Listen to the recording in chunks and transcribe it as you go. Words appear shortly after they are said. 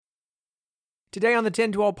Today on the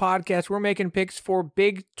 10-12 podcast, we're making picks for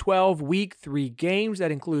Big 12 Week 3 games. That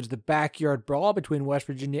includes the backyard brawl between West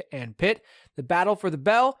Virginia and Pitt, the battle for the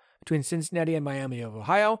bell between Cincinnati and Miami of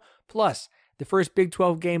Ohio, plus the first Big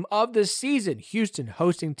 12 game of the season, Houston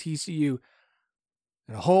hosting TCU,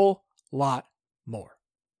 and a whole lot more.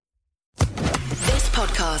 This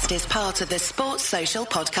podcast is part of the Sports Social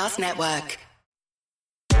Podcast Network.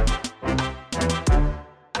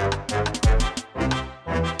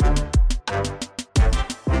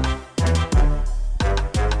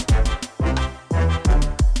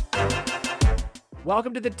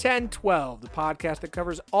 Welcome to the 10-12, the podcast that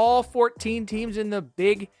covers all 14 teams in the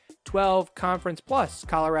Big 12 Conference, plus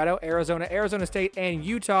Colorado, Arizona, Arizona State, and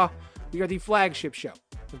Utah. We are the flagship show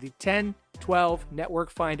of the 10-12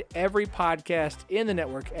 Network. Find every podcast in the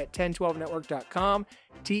network at 1012network.com,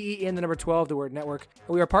 TEN, the number 12, the word network.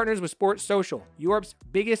 And we are partners with Sports Social, Europe's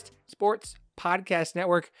biggest sports podcast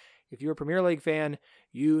network. If you're a Premier League fan,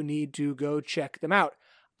 you need to go check them out.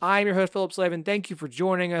 I'm your host, Philip Slavin. Thank you for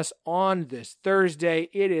joining us on this Thursday.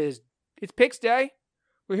 It's Picks Day.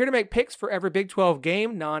 We're here to make picks for every Big 12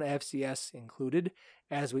 game, non-FCS included,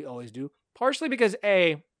 as we always do. Partially because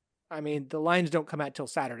the lines don't come out till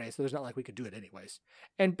Saturday, so there's not like we could do it anyways.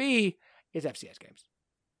 And B, it's FCS games.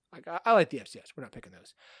 I like the FCS. We're not picking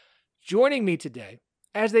those. Joining me today,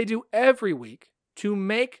 as they do every week, to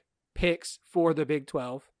make picks for the Big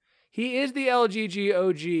 12, he is the LGG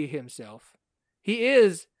OG himself. He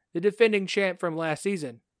is the defending champ from last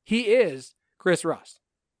season. He is Chris Ross.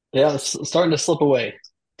 Yeah, it's starting to slip away.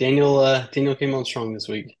 Daniel came on strong this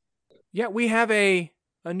week. Yeah, we have a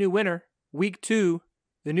new winner. Week 2,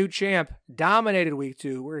 the new champ, dominated week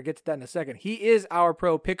 2. We're going to get to that in a second. He is our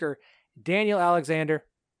pro picker, Daniel Alexander.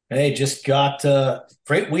 Hey, just got a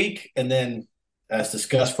great week. And then, as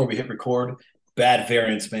discussed before we hit record, bad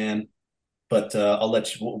variance, man. But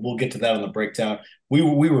we'll get to that on the breakdown. We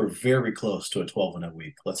were very close to a 12-0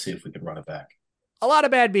 week. Let's see if we can run it back. A lot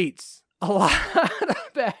of bad beats.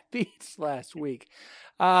 Last week.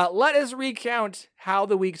 Let us recount how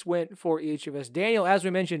the weeks went for each of us. Daniel, as we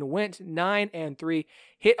mentioned, went 9-3.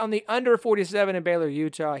 Hit on the under 47 in Baylor,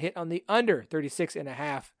 Utah. Hit on the under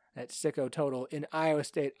 36.5. That's sicko total in Iowa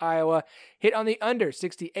State, Iowa. Hit on the under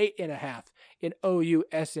 68.5 in OU,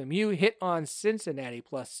 SMU. Hit on Cincinnati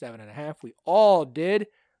plus 7.5. We all did.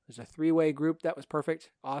 There's a three-way group. That was perfect.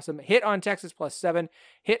 Awesome. Hit on Texas plus 7.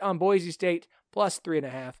 Hit on Boise State plus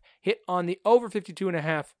 3.5. Hit on the over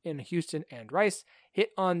 52.5 in Houston and Rice.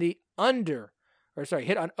 Hit on the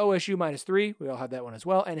hit on OSU minus 3. We all had that one as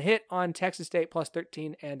well. And hit on Texas State plus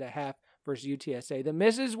 13.5 versus UTSA. The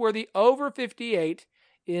misses were the over 58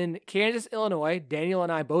 in Kansas, Illinois. Daniel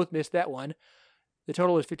and I both missed that one. The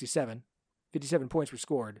total was 57. 57 points were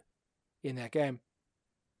scored in that game.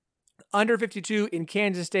 Under 52 in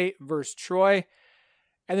Kansas State versus Troy.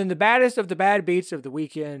 And then the baddest of the bad beats of the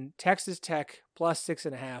weekend, Texas Tech plus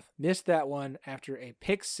 6.5. Missed that one after a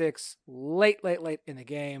pick 6 late in the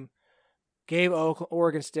game. Gave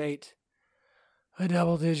Oregon State a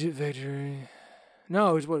double-digit victory.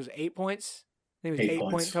 No, it was 8 points? I think it was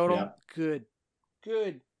 8 point total. Yeah.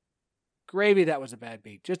 Good gravy. That was a bad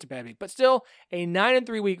beat. Just a bad beat. But still, a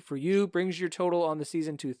 9-3 week for you brings your total on the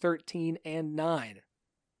season to 13-9.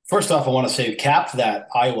 First off, I want to say capped that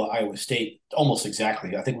Iowa State almost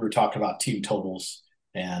exactly. I think we were talking about team totals,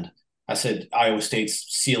 and I said Iowa State's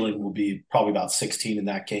ceiling will be probably about 16 in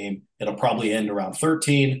that game. It'll probably end around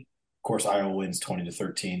 13. Of course, Iowa wins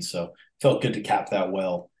 20-13, so felt good to cap that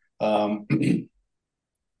well. Man,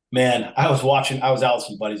 I was out with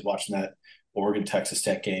some buddies watching that Oregon Texas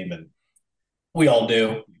Tech game, and we all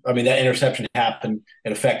do. I mean, that interception happened.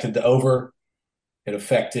 It affected the over. It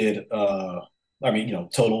affected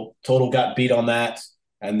total got beat on that,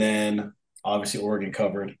 and then obviously Oregon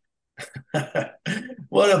covered.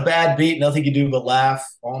 What a bad beat. Nothing you do but laugh.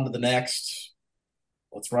 On to the next.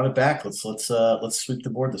 Let's run it back. Let's sweep the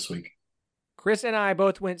board this week. Chris and I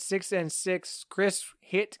both went 6-6. Chris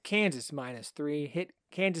hit Kansas minus 3, hit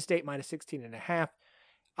Kansas State minus 16.5.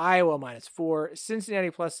 Iowa minus 4, Cincinnati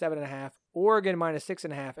plus 7.5, Oregon minus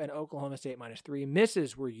 6.5, and Oklahoma State minus 3.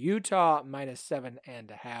 Misses were Utah minus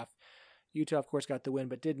 7.5. Utah, of course, got the win,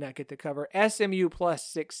 but did not get the cover. SMU plus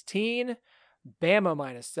 16, Bama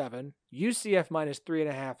minus 7, UCF minus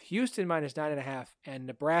 3.5, Houston minus 9.5, and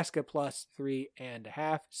Nebraska plus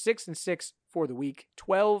 3.5. 6-6 for the week,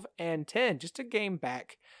 12-10. Just a game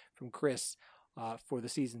back from Chris for the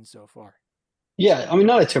season so far. Yeah, I mean,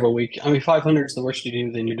 not a terrible week. I mean, 500 is the worst you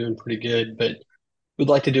do, then you're doing pretty good, but we'd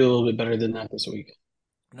like to do a little bit better than that this week.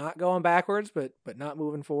 Not going backwards, but not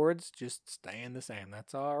moving forwards, just staying the same.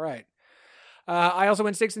 That's all right. I also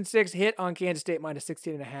went 6-6, hit on Kansas State minus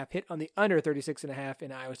 16.5, hit on the under 36.5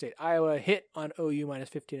 in Iowa State, Iowa, hit on OU minus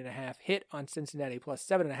 15.5, hit on Cincinnati plus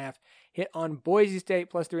 7.5, hit on Boise State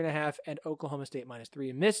plus 3.5, and Oklahoma State minus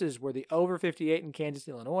 3. Misses were the over 58 in Kansas,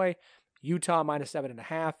 Illinois, Utah minus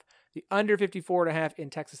 7.5, the under 54.5 in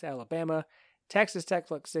Texas, Alabama, Texas Tech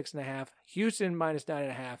plus 6.5, Houston minus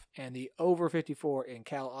 9.5, and the over 54 in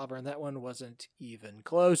Cal Auburn. That one wasn't even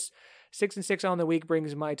close. 6-6 on the week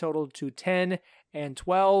brings my total to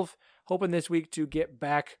 10-12. Hoping this week to get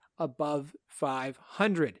back above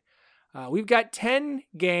 500. We've got 10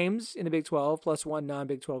 games in the Big 12 plus one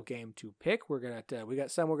non-Big 12 game to pick. We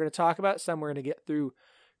got some we're gonna talk about, some we're gonna get through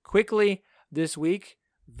quickly this week.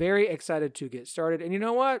 Very excited to get started. And you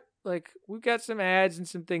know what? Like, we've got some ads and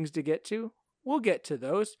some things to get to. We'll get to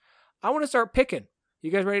those. I want to start picking.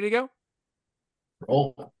 You guys ready to go?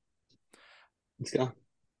 Roll. Let's go.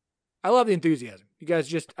 I love the enthusiasm. You guys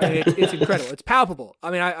just, it's incredible. It's palpable.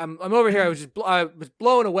 I mean, I'm over here. I was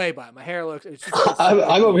blown away by it. My hair looks.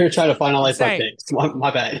 I'm over here trying to finalize my picks.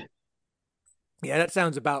 My bad. Yeah, that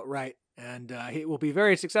sounds about right. And it will be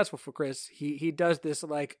very successful for Chris. He does this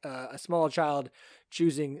like a small child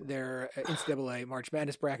choosing their NCAA March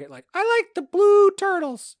Madness bracket. Like, I like the Blue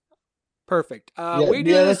Turtles. Perfect. We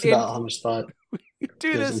do this that's about how much thought. We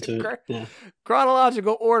do this in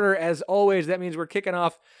chronological order as always. That means we're kicking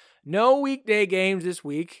off no weekday games this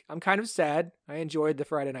week. I'm kind of sad. I enjoyed the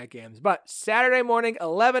Friday night games. But Saturday morning,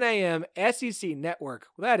 11 a.m., SEC Network.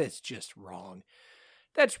 Well, that is just wrong.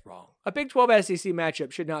 That's wrong. A Big 12 SEC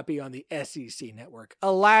matchup should not be on the SEC Network.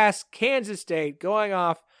 Alas, Kansas State going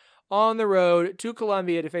off on the road to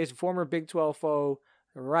Columbia to face a former Big 12 foe,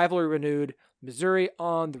 a rivalry renewed. Missouri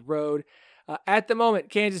on the road. At the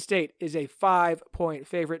moment, Kansas State is a 5-point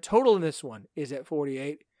favorite. Total in this one is at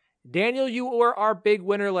 48. Daniel, you were our big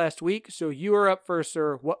winner last week, so you are up first,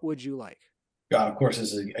 sir. What would you like? God, of course,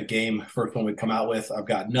 this is a game. First one we come out with. I've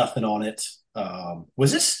got nothing on it.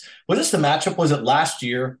 Was this the matchup? Was it last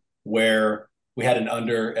year where we had an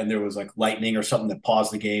under and there was like lightning or something that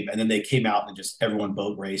paused the game, and then they came out and just everyone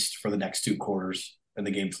boat raced for the next two quarters and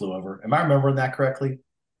the game flew over? Am I remembering that correctly?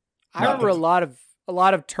 I remember a lot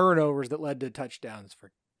of turnovers that led to touchdowns for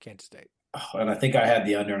Kansas State. Oh, and I think I had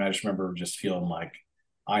the under, and I just remember just feeling like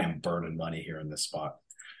I am burning money here in this spot.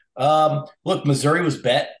 Look, Missouri was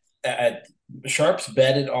bet at Sharps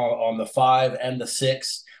betted on the 5 and the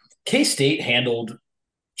 6. KState handled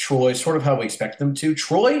Troy sort of how we expect them to.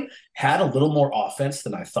 Troy had a little more offense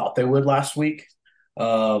than I thought they would last week.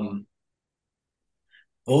 Both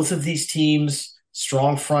of these teams,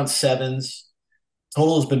 strong front sevens.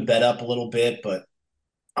 Total has been bet up a little bit, but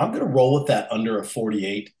I'm going to roll with that under a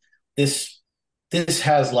 48. This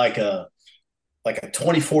has like a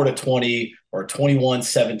 24-20 or a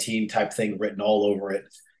 21-17 type thing written all over it.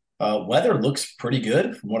 Weather looks pretty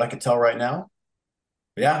good from what I can tell right now.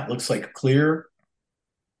 But yeah, it looks like clear,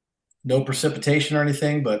 no precipitation or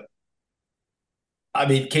anything. But I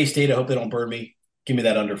mean, K-State, I hope they don't burn me. Give me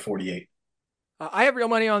that under 48. I have real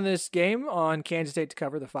money on this game on Kansas State to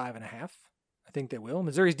cover the 5.5. I think they will.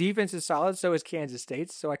 Missouri's defense is solid, so is Kansas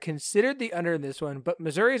State's. So I considered the under in this one, but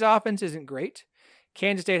Missouri's offense isn't great.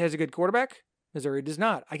 Kansas State has a good quarterback. Missouri does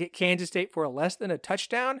not. I get Kansas State for less than a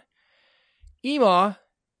touchdown. Emaw,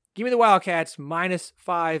 give me the Wildcats minus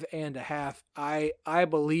 5.5. I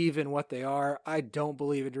believe in what they are. I don't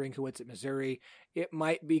believe in Drinkowitz at Missouri. It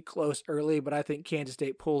might be close early, but I think Kansas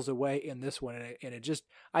State pulls away in this one, and it just,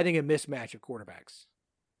 I think, a mismatch of quarterbacks.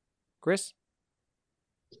 Chris?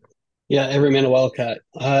 Yeah, every man a Wildcat.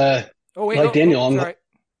 Daniel, I'm sorry.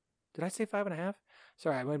 Did I say 5.5?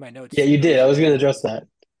 Sorry, I made my notes. Yeah, you did. I was going to address that.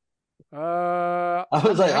 I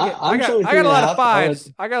was like, I got a lot of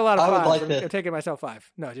fives. I got a lot of fives. I'm taking myself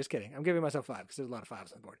 5. No, just kidding. I'm giving myself 5 because there's a lot of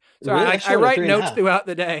 5s on the board. Sorry, really? I write notes throughout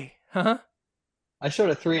the day. Huh? I showed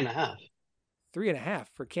a 3.5. 3.5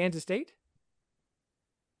 for Kansas State?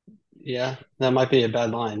 Yeah, that might be a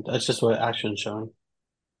bad line. That's just what action's showing.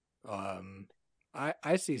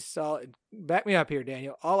 I see solid. Back me up here,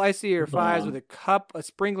 Daniel. All I see are 5s with a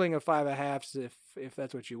sprinkling of 5.5s if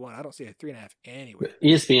that's what you want. I don't see a 3.5 anywhere.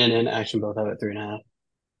 ESPN and Action both have it 3.5.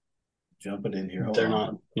 Jumping in here. They're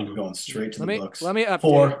not. I'm going straight to the books. Let me update.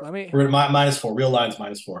 4. We're at minus 4. Real line's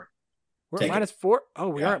minus 4. We're at minus 4? Oh,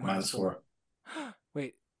 we are at minus 4.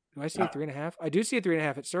 Wait, do I see a 3.5? I do see a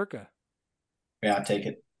 3.5 at Circa. Yeah, take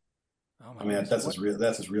it. Oh I mean, that's as real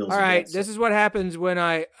as All right, this is what happens when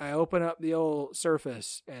I open up the old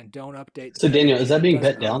Surface and don't update. So, Daniel, is that being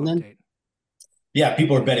bet down then? Yeah,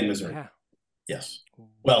 people are betting Missouri. Yeah. Yes.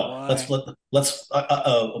 Well, let's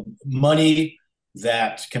money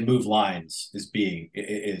that can move lines is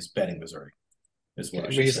betting Missouri. is what I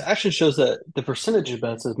should Because say. action shows that the percentage of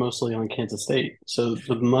bets is mostly on Kansas State. So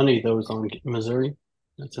the money though is on Missouri.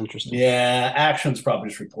 That's interesting. Yeah, actions probably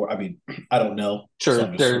just report. I mean, I don't know, so Sure,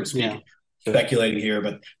 I'm just sort they're of yeah. speculating here,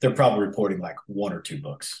 but they're probably reporting like one or two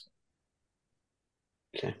books.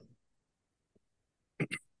 Okay.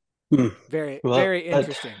 Hmm. Very, Well, very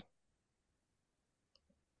interesting.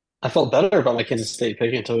 I felt better about my Kansas State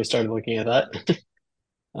pick until we started looking at that.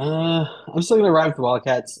 I'm still going to ride with the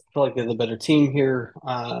Wildcats. I feel like they're the better team here.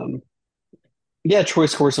 Yeah, Troy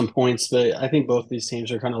scored some points, but I think both these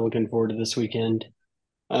teams are kind of looking forward to this weekend.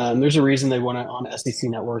 There's a reason they want it on SEC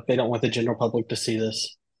Network. They don't want the general public to see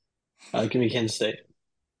this. Give me Kansas State.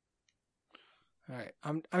 All right.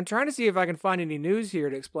 I'm trying to see if I can find any news here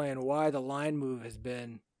to explain why the line move has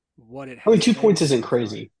been what it has. I mean, 2 been points isn't so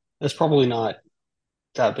crazy. That's probably not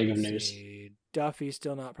that big of far. news. Duffy's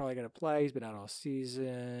still not probably going to play. He's been out all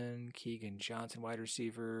season. Keegan Johnson, wide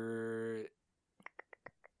receiver.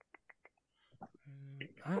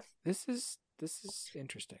 This is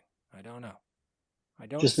interesting. I don't know. I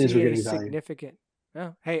don't Just see means we're any getting value. significant.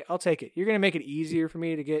 Oh, hey, I'll take it. You're going to make it easier for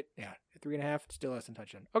me to get 3.5. Still less than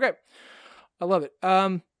touchdown. Okay, I love it.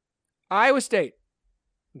 Iowa State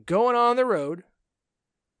going on the road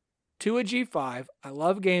to a G5. I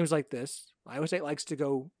love games like this. Iowa State likes to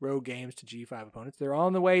go road games to G5 opponents. They're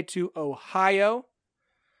on the way to Ohio.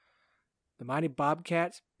 The Mighty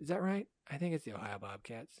Bobcats. Is that right? I think it's the Ohio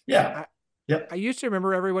Bobcats. Yeah. Yep. I used to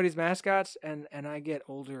remember everybody's mascots, and I get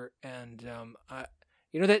older, and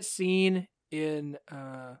you know that scene in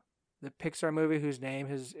the Pixar movie whose name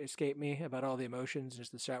has escaped me about all the emotions,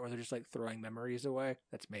 just the shot where they're just like throwing memories away.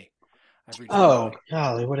 That's me. Oh,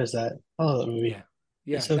 golly, what is that? Oh, that movie.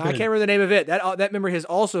 Yeah. So no, I can't remember the name of it. That memory has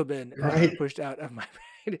also been pushed out of my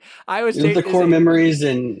brain. Iowa State. The core memories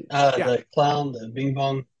and the clown, the bing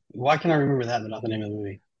bong. Why can't I remember that but not the name of the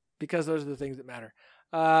movie? Because those are the things that matter.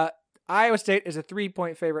 Iowa State is a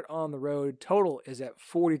 3-point favorite on the road. Total is at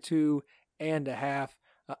 42.5.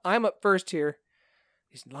 I'm up first here.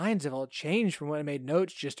 These lines have all changed from when I made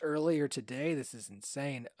notes just earlier today. This is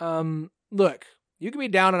insane. Look, you can be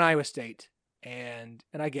down on Iowa State, and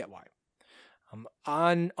I get why.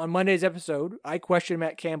 On Monday's episode, I questioned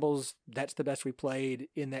Matt Campbell's "that's the best we played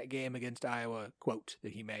in that game against Iowa" quote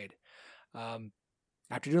that he made.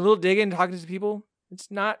 After doing a little digging, talking to some people, it's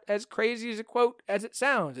not as crazy as a quote as it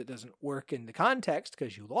sounds. It doesn't work in the context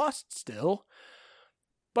because you lost still,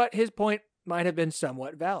 but his point might have been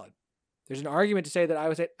somewhat valid. There's an argument to say that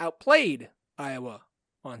Iowa State outplayed Iowa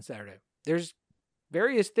on Saturday. There's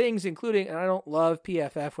various things, including, and I don't love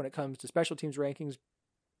PFF when it comes to special teams rankings,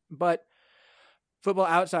 but Football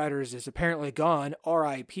Outsiders is apparently gone,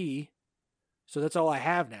 RIP, so that's all I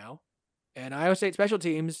have now. And Iowa State special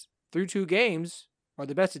teams, through 2 games, are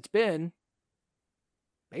the best it's been,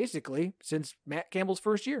 basically, since Matt Campbell's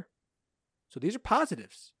first year. So these are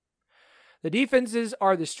positives. The defenses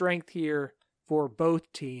are the strength here for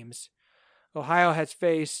both teams. Ohio has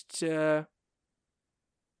faced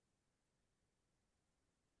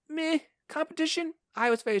competition.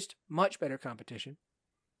 Iowa's faced much better competition.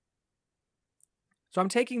 So I'm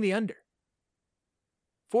taking the under.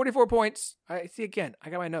 44 points. I see again. I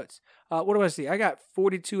got my notes. What do I see? I got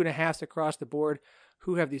 42.5 across the board.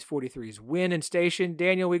 Who have these 43s? Win and Station.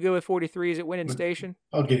 Daniel, we go with 43s at Win and Station.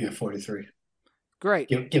 I'll give you a 43. Great.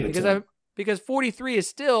 Give it to me. Because 43 is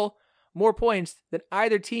still more points than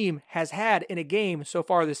either team has had in a game so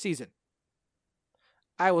far this season.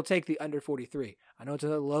 I will take the under 43. I know it's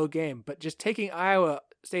a low game, but just taking Iowa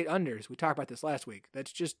State unders, we talked about this last week.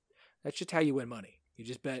 That's just how you win money. You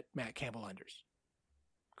just bet Matt Campbell unders.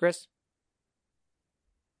 Chris?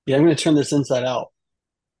 Yeah, I'm going to turn this inside out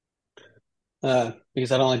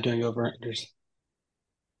because I don't like doing over-unders.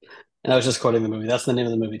 And I was just quoting the movie. That's the name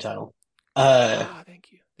of the movie title.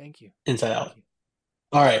 Thank you. Inside Out.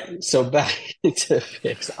 All right, so back to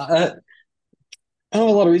picks. I don't have a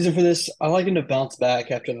lot of reason for this. I like him to bounce back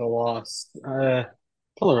after the loss.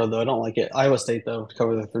 Colorado, though, I don't like it. Iowa State, though, to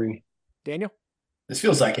cover the 3. Daniel? This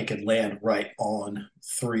feels like it could land right on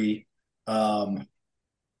 3. My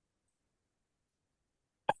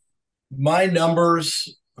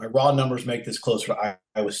raw numbers make this closer to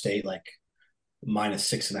Iowa State, like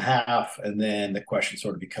 -6.5. And then the question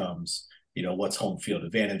sort of becomes, what's home field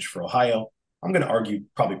advantage for Ohio? I'm going to argue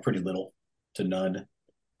probably pretty little to none.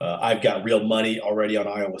 I've got real money already on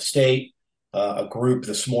Iowa State. A group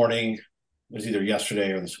this morning, it was either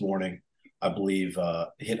yesterday or this morning, I believe,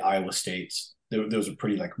 hit Iowa State's. There was a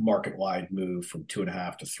pretty market-wide move from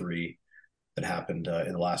 2.5 to 3 that happened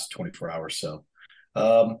in the last 24 hours. So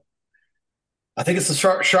I think it's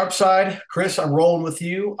the sharp side. Chris, I'm rolling with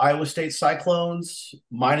you. Iowa State Cyclones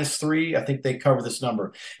 -3. I think they cover this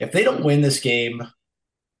number. If they don't win this game,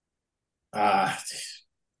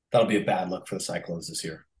 that'll be a bad look for the Cyclones this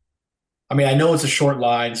year. I mean, I know it's a short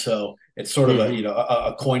line, so it's sort of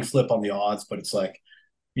a coin flip on the odds, but it's like,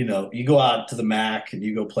 you go out to the MAC and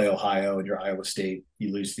you go play Ohio and you're Iowa State,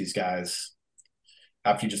 you lose these guys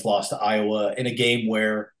after you just lost to Iowa in a game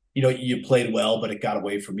where, you played well, but it got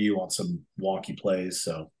away from you on some wonky plays.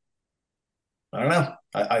 So I don't know.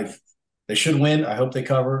 They should win. I hope they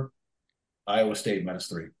cover. Iowa State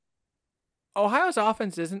 -3. Ohio's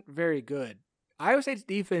offense isn't very good. Iowa State's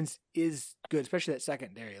defense is good, especially that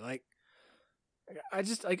secondary.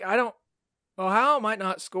 Ohio might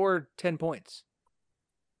not score 10 points.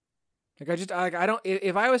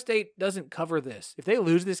 If Iowa State doesn't cover this, if they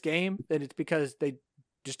lose this game, then it's because they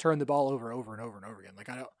just turn the ball over and over and over again.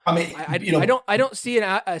 I don't see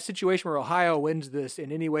a situation where Ohio wins this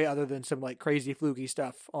in any way other than some crazy fluky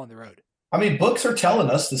stuff on the road. I mean, books are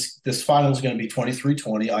telling us this final is going to be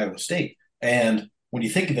 23-20 Iowa State. And when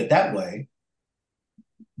you think of it that way,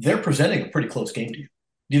 they're presenting a pretty close game to you.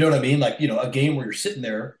 Do you know what I mean? A game where you're sitting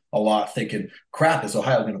there a lot thinking, crap, is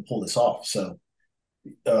Ohio going to pull this off? So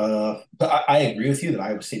but I agree with you that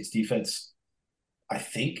Iowa State's defense, I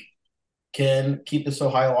think, can keep this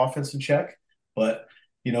Ohio offense in check. But,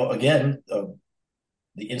 again,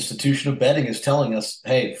 the institution of betting is telling us,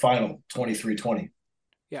 hey, final 23-20.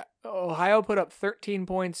 Yeah. Ohio put up 13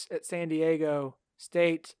 points at San Diego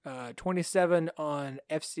State, 27 on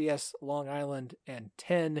FCS Long Island, and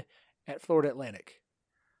 10 at Florida Atlantic.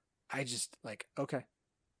 I just okay.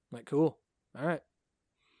 Cool. All right.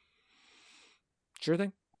 Sure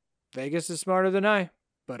thing. Vegas is smarter than I,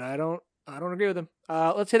 but I don't agree with them.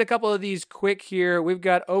 Let's hit a couple of these quick here. We've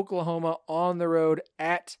got Oklahoma on the road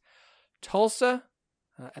at Tulsa.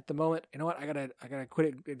 At the moment, you know what? I gotta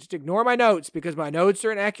quit it. Just ignore my notes because my notes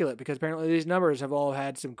are inaccurate because apparently these numbers have all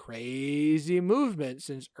had some crazy movement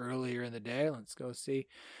since earlier in the day. Let's go see.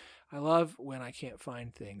 I love when I can't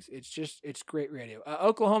find things. It's great radio.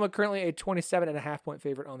 Oklahoma currently a 27.5 point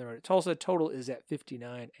favorite on the road at Tulsa. Total is at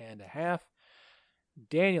 59.5.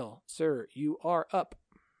 Daniel, sir, you are up.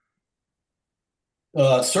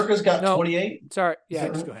 Circa's got 28. Sorry. Yeah,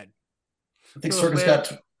 just go ahead. I think Circa's got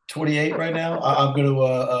 28 right now. I'm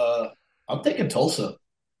thinking Tulsa.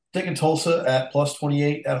 Taking Tulsa at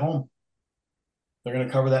 +28 at home. They're going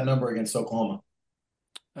to cover that number against Oklahoma.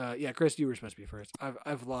 Yeah, Chris, you were supposed to be first.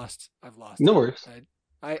 I've lost. No worries.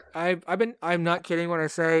 I'm not kidding when I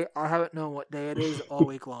say I haven't known what day it is all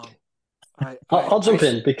week long. I'll jump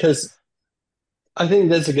in because I think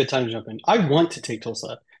that's a good time to jump in. I want to take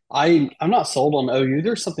Tulsa. I'm not sold on OU.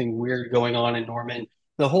 There's something weird going on in Norman.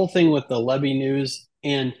 The whole thing with the Levy news,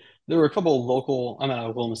 and there were a couple of local, I'm at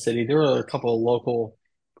Oklahoma City, there were a couple of local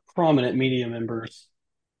prominent media members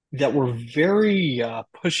that were very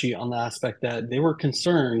pushy on the aspect that they were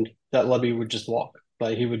concerned that Levy would just walk,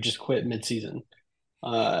 but he would just quit midseason.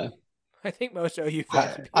 I think most OU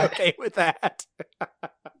fans would be okay with that.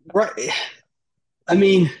 Right. I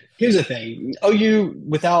mean, here's the thing. OU,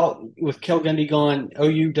 with Kel Gundy gone,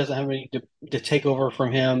 OU doesn't have any to take over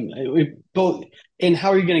from him. And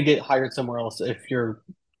how are you going to get hired somewhere else if you're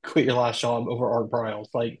quit your last job over Art Briles?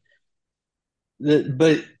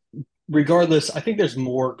 But regardless, I think there's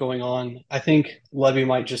more going on. I think Levy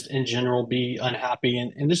might just in general be unhappy.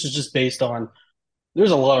 And this is just based on,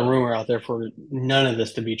 there's a lot of rumor out there for none of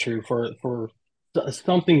this to be true, for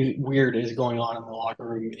something weird is going on in the locker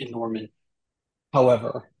room in Norman.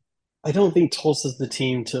 However, I don't think Tulsa's the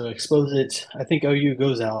team to expose it. I think OU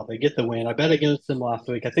goes out. They get the win. I bet against them last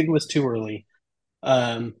week. I think it was too early.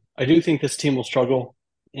 I do think this team will struggle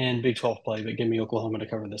in Big 12 play, but give me Oklahoma to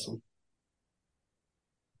cover this one.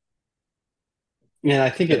 Yeah, I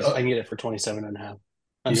think I can get it for 27.5.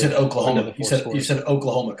 You said Oklahoma. You said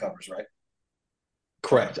Oklahoma covers, right?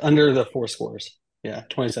 Correct. Under the 4 scores. Yeah,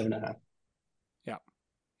 27.5.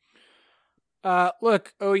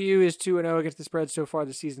 Look, OU is 2-0 against the spread so far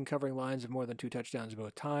this season, covering lines of more than 2 touchdowns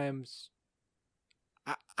both times.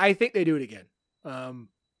 I think they do it again.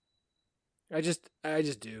 I just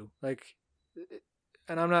do.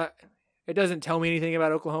 And I'm not, it doesn't tell me anything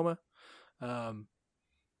about Oklahoma. I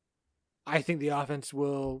think the offense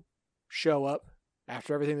will show up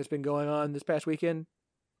after everything that's been going on this past weekend.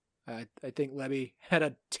 I think Levy had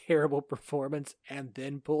a terrible performance and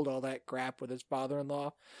then pulled all that crap with his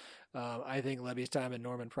father-in-law. I think Levy's time in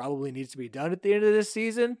Norman probably needs to be done at the end of this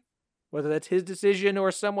season, whether that's his decision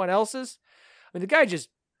or someone else's. I mean, the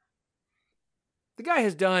guy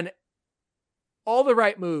has done all the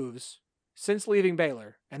right moves since leaving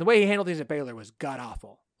Baylor, and the way he handled things at Baylor was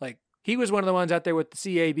god-awful. He was one of the ones out there with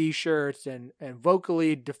the CAB shirts and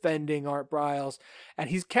vocally defending Art Briles, and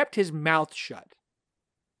he's kept his mouth shut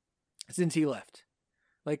since he left.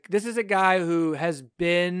 Like, this is a guy who has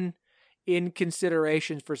been in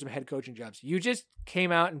consideration for some head coaching jobs. You just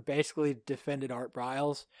came out and basically defended Art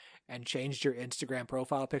Briles and changed your Instagram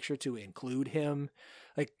profile picture to include him.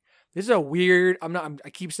 Like, this is a weird, I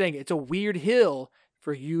keep saying it's a weird hill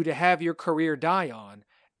for you to have your career die on.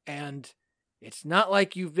 And it's not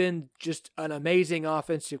like you've been just an amazing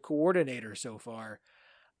offensive coordinator so far.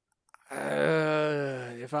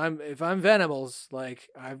 If I'm Venables, like,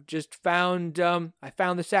 I've just found I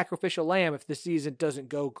found the sacrificial lamb if the season doesn't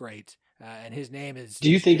go great, and his name is.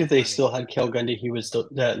 Do you think if they still had Cale Gundy,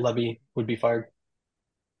 that Levy would be fired?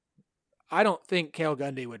 I don't think Cale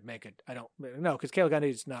Gundy would make it. I don't know, because Cale Gundy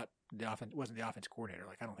is not wasn't the offense coordinator.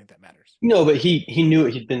 Like, I don't think that matters. No, but he knew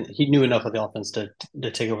he knew enough of the offense to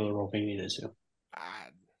take over the role if he needed to.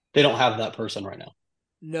 They don't have that person right now.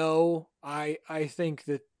 No, I think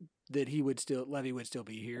that Levy would still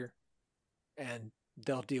be here, and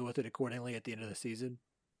they'll deal with it accordingly at the end of the season.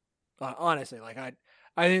 Honestly, like, I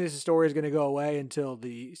think this story is going to go away until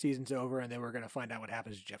the season's over, and then we're going to find out what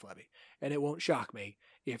happens to Jeff Levy. And it won't shock me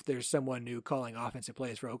if there's someone new calling offensive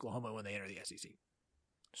plays for Oklahoma when they enter the SEC.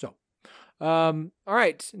 So, all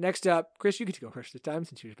right, next up, Chris, you get to go first this time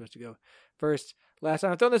since you were supposed to go first last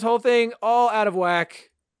time. I've thrown this whole thing all out of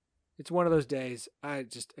whack. It's one of those days. I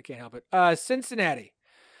can't help it. Cincinnati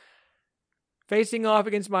facing off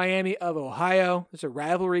against Miami of Ohio. It's a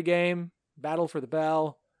rivalry game, battle for the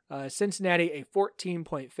bell. Cincinnati, a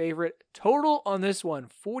 14-point favorite. Total on this one,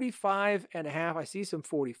 45.5. I see some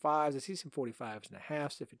 45s. I see some 45s and a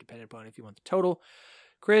half, if it depended upon if you want the total.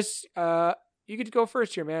 Chris, you get to go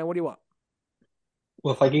first here, man. What do you want?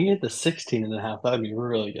 Well, if I can get the 16.5, that would be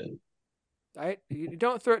really good. I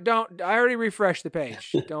already refreshed the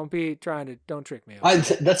page. Don't trick me.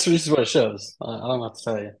 This is what it shows. I don't know what to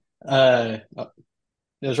tell you.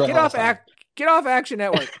 It was right. Get off Action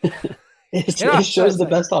Network. It shows the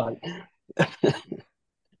best on.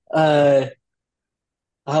 I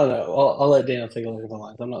don't know. I'll let Daniel take a look at the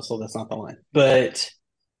lines. I'm not sold that's not the line, but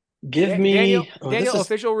give me Daniel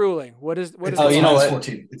official ruling. What is? Oh, you know what?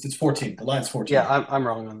 14. It's 14. The line's 14. Yeah, I'm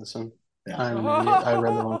wrong on this one. Yeah. I'm an idiot. I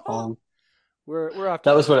read the wrong column. We're off.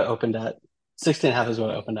 That was what it opened at. 16.5 is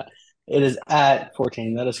what it opened at. It is at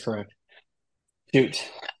 14. That is correct. Shoot.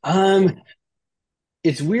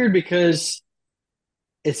 It's weird because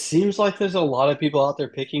it seems like there's a lot of people out there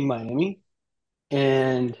picking Miami,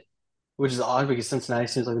 and which is odd because Cincinnati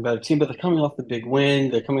seems like a better team, but they're coming off the big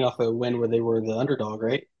win. They're coming off a win where they were the underdog,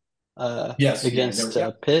 right? Yes. Against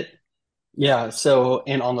Pitt. Yeah. So,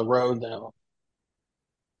 and on the road now.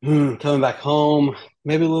 Coming back home,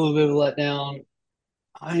 maybe a little bit of a letdown.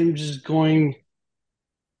 I'm going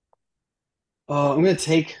to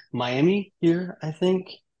take Miami here, I think.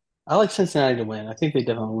 I like Cincinnati to win. I think they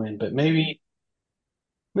definitely win, but maybe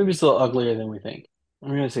it's a little uglier than we think. I'm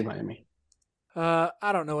going to say Miami. I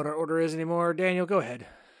don't know what our order is anymore. Daniel, go ahead.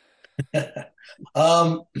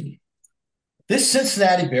 This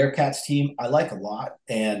Cincinnati Bearcats team I like a lot,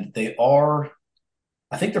 and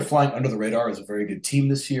I think they're flying under the radar as a very good team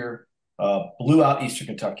this year. Blew out Eastern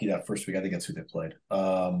Kentucky that first week. I think that's who they played.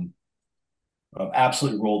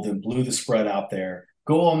 Absolutely rolled them, blew the spread out there.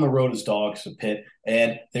 Go on the road as dogs to Pitt,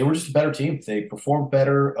 and they were just a better team. They performed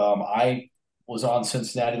better. I was on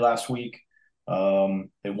Cincinnati last week.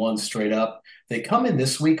 They won straight up. They come in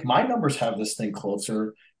this week. My numbers have this thing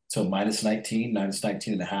closer to minus 19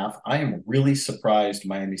 and a half. I am really surprised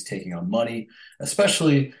Miami's taking on money,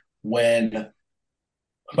 especially when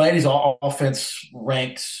Miami's offense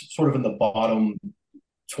ranks sort of in the bottom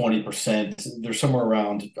 20%. They're somewhere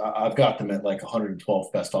around, I've got them at like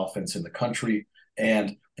 112th best offense in the country.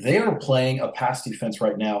 And they are playing a pass defense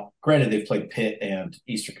right now. Granted, they've played Pitt and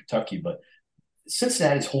Eastern Kentucky, but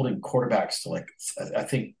Cincinnati's holding quarterbacks to like, I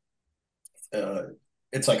think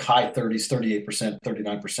it's like high 30s, 38%,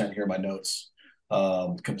 39% here in my notes,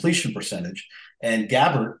 completion percentage. And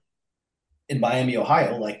Gabbert in Miami,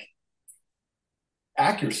 Ohio, like,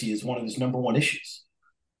 accuracy is one of his number one issues.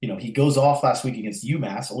 He goes off last week against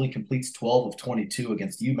UMass, only completes 12 of 22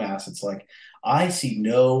 against UMass. It's like, I see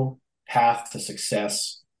no path to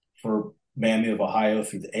success for Miami of Ohio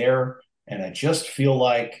through the air. And I just feel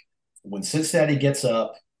like when Cincinnati gets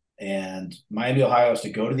up and Miami, Ohio has to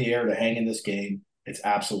go to the air to hang in this game, it's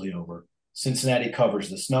absolutely over. Cincinnati covers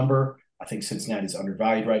this number. I think Cincinnati's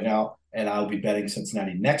undervalued right now, and I'll be betting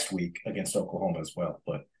Cincinnati next week against Oklahoma as well.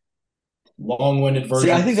 But long-winded version.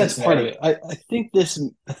 See, I think that's part of it. I think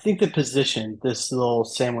the position, this little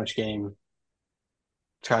sandwich game,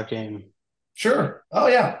 trap game, Sure. Oh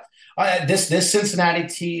yeah. This Cincinnati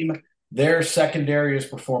team, their secondary is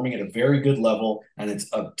performing at a very good level, and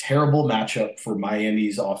it's a terrible matchup for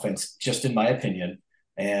Miami's offense, just in my opinion.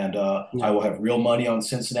 And Yeah, I will have real money on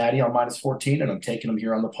Cincinnati on -14, and I'm taking them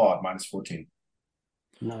here on the pod -14.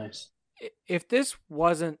 nice. If this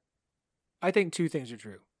wasn't, I think two things are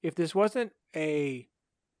true. If this wasn't a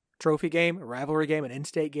trophy game, a rivalry game, an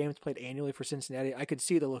in-state game that's played annually for Cincinnati, I could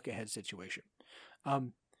see the look-ahead situation.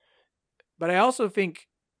 But I also think,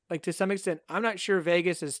 like, to some extent, I'm not sure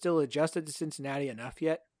Vegas has still adjusted to Cincinnati enough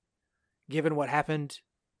yet, given what happened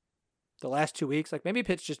the last 2 weeks. Like, maybe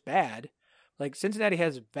Pitt's just bad. Like, Cincinnati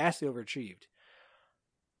has vastly overachieved.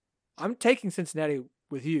 I'm taking Cincinnati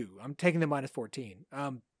with you. I'm taking the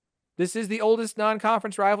 -14. This is the oldest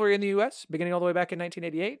non-conference rivalry in the U.S., beginning all the way back in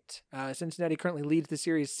 1988. Cincinnati currently leads the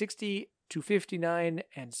series 60-59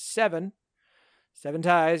 and 7. 7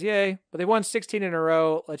 ties, yay. But they've won 16 in a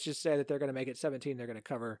row. Let's just say that they're going to make it 17. They're going to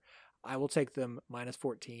cover. I will take them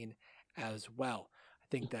 -14 as well. I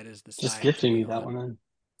think that is the side. Just gifting me that one then.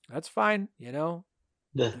 That's fine. You know.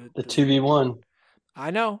 The 2v1. I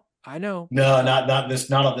know. No, not this.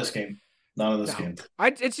 Not on this game. Not on this game.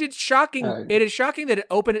 It's shocking. Right. It is shocking that it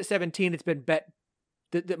opened at 17. It's been bet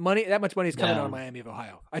that much money is coming on Miami of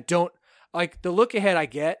Ohio. I don't like the look ahead. I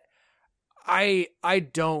get. I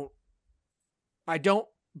don't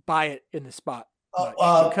buy it in the spot.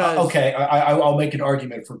 Okay, I'll make an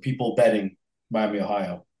argument for people betting Miami,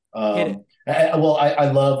 Ohio. I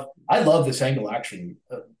love this angle actually.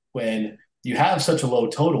 When you have such a low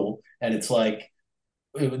total, and it's like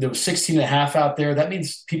there was 16 and a half out there. That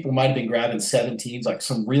means people might have been grabbing 17s, like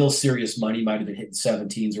some real serious money might have been hitting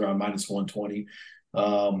 17s around -120.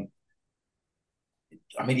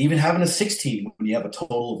 I mean, even having a 16 when you have a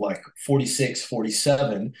total of like 46,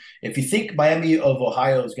 47, if you think Miami of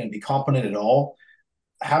Ohio is going to be competent at all,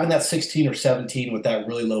 having that 16 or 17 with that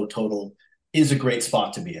really low total is a great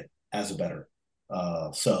spot to be in as a bettor.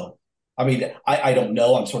 So, I mean, I don't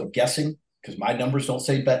know. I'm sort of guessing because my numbers don't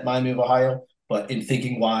say bet Miami of Ohio, but in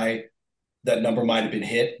thinking why that number might have been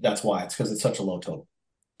hit, that's why. It's because it's such a low total.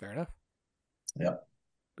 Fair enough. Yeah.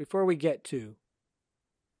 Before we get to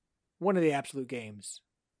one of the absolute games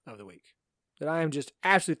of the week that I am just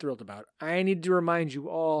absolutely thrilled about, I need to remind you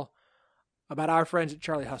all about our friends at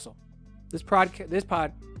Charlie Hustle. The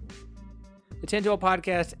 1012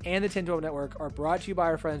 podcast and the 1012 network are brought to you by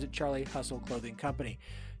our friends at Charlie Hustle Clothing Company.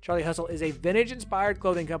 Charlie Hustle is a vintage-inspired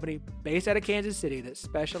clothing company based out of Kansas City that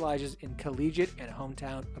specializes in collegiate and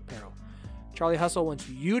hometown apparel. Charlie Hustle wants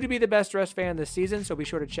you to be the best dressed fan this season, so be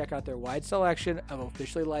sure to check out their wide selection of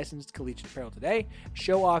officially licensed collegiate apparel today.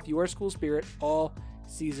 Show off your school spirit all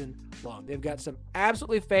season long. They've got some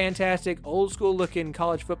absolutely fantastic old school looking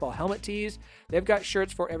college football helmet tees. They've got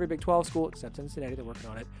shirts for every Big 12 school except Cincinnati. They're working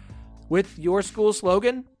on it. With your school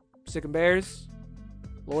slogan, Sick 'em Bears,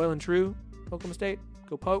 loyal and true, Oklahoma State,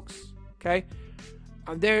 go Pokes. Okay.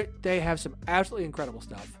 They have some absolutely incredible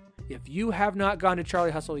stuff. If you have not gone to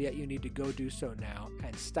Charlie Hustle yet, you need to go do so now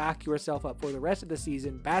and stock yourself up for the rest of the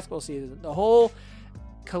season, basketball season, the whole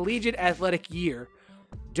collegiate athletic year.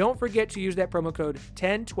 Don't forget to use that promo code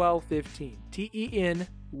 101215,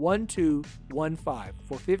 TEN1215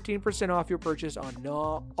 for 15% off your purchase on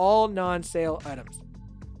all non-sale items.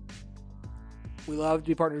 We love to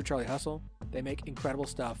be partnered with Charlie Hustle. They make incredible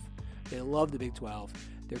stuff. They love the Big 12.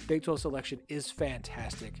 Their Big 12 selection is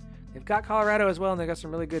fantastic. They've got Colorado as well, and they've got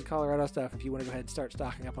some really good Colorado stuff if you want to go ahead and start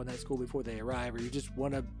stocking up on that school before they arrive, or you just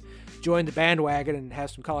want to join the bandwagon and have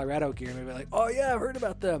some Colorado gear and maybe like, oh yeah, I've heard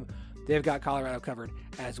about them. They've got Colorado covered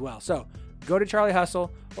as well. So go to Charlie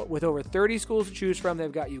Hustle. With over 30 schools to choose from, they've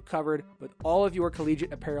got you covered with all of your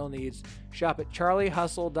collegiate apparel needs. Shop at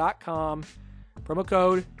charliehustle.com. Promo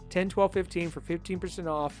code 101215 for 15%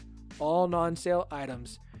 off all non-sale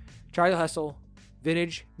items. Charlie Hustle,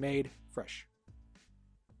 vintage made fresh.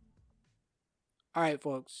 All right,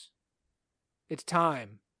 folks. It's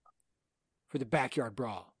time for the Backyard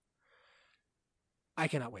Brawl. I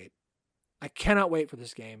cannot wait. I cannot wait for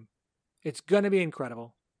this game. It's going to be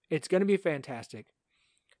incredible. It's going to be fantastic.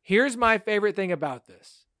 Here's my favorite thing about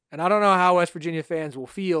this, and I don't know how West Virginia fans will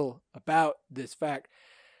feel about this fact.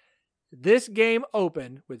 This game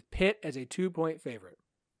opened with Pitt as a 2-point favorite.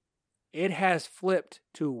 It has flipped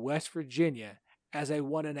to West Virginia as a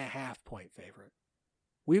 1.5-point favorite.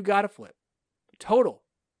 We've got to flip. Total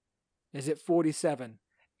is at 47.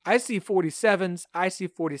 I see 47s. I see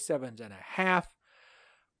 47s and a half.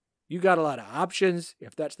 You got a lot of options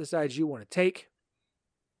if that's the side you want to take.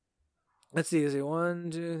 Let's see. Is it 1,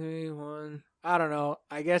 2, 3, 1? I don't know.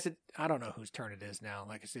 I don't know whose turn it is now.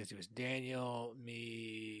 Like I said, it was Daniel,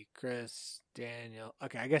 me, Chris, Daniel.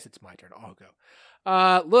 Okay, I guess it's my turn. I'll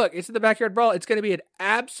go. Look, it's in the Backyard Brawl. It's going to be an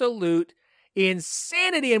absolute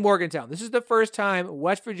insanity in Morgantown. This is the first time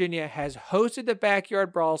West Virginia has hosted the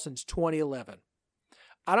Backyard Brawl since 2011.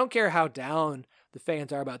 I don't care how down the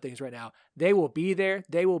fans are about things right now. They will be there.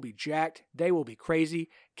 They will be jacked. They will be crazy.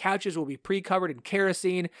 Couches will be pre-covered in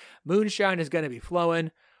kerosene. Moonshine is going to be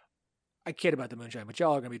flowing. I kid about the moonshine, but y'all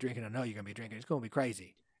are going to be drinking. I know you're going to be drinking. It's going to be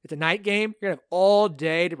crazy. It's a night game. You're going to have all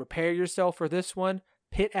day to prepare yourself for this one.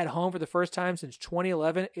 Pitt at home for the first time since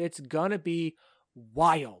 2011. It's going to be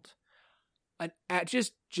wild. I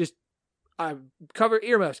cover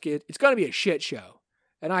earmuffs, kids. It's going to be a shit show.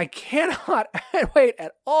 And I cannot wait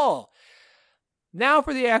at all. Now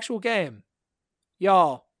for the actual game.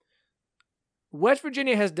 Y'all, West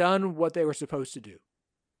Virginia has done what they were supposed to do.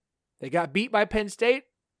 They got beat by Penn State,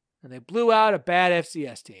 and they blew out a bad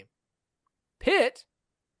FCS team. Pitt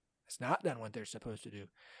has not done what they're supposed to do.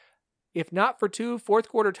 If not for 2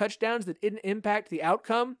 fourth-quarter touchdowns that didn't impact the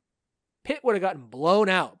outcome, Pitt would have gotten blown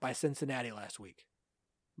out by Cincinnati last week.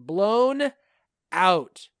 Blown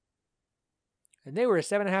out. And they were a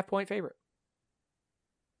 7.5-point favorite.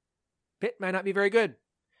 Pitt might not be very good.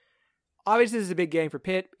 Obviously, this is a big game for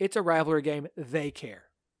Pitt. It's a rivalry game. They care.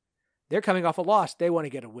 They're coming off a loss. They want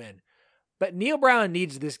to get a win. But Neil Brown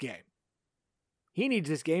needs this game. He needs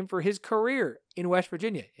this game for his career in West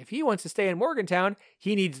Virginia. If he wants to stay in Morgantown,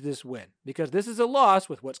 he needs this win. Because this is a loss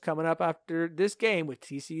with what's coming up after this game with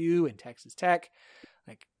TCU and Texas Tech.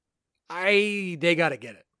 They got to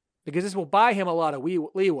get it. Because this will buy him a lot of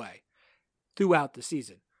leeway throughout the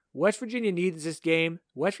season. West Virginia needs this game.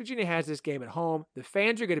 West Virginia has this game at home. The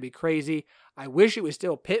fans are going to be crazy. I wish it was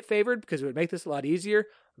still Pitt favored because it would make this a lot easier.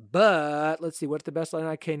 But let's see, what's the best line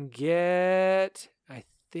I can get? I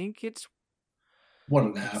think it's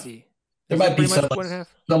 1.5. Let's see. There might be 1.5.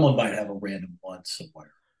 Someone might have a random one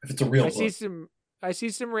somewhere. If it's a real book. I see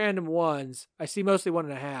some random ones. I see mostly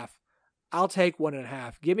 1.5. I'll take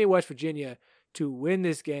 1.5. Give me West Virginia to win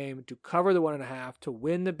this game, to cover the 1.5, to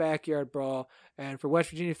win the Backyard Brawl, and for West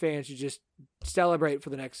Virginia fans to just celebrate for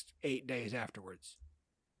the next 8 days afterwards.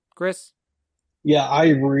 Chris? Yeah,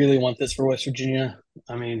 I really want this for West Virginia.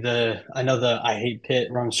 I mean, I know the I hate Pitt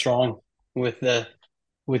runs strong with them.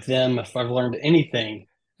 If I've learned anything,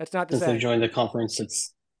 that's not the since they joined the conference,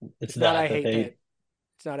 it's not I hate Pitt.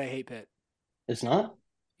 It's not I hate Pitt. It's not?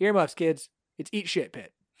 Earmuffs, kids. It's eat shit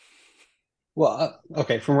Pitt. Well,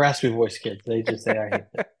 okay, from Raspy Voice Kids, they just say I hate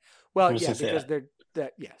it. Well, yeah, because they're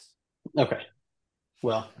that. Yes. Okay.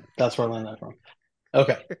 Well, that's where I learned that from.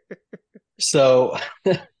 Okay. So,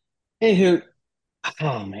 anywho,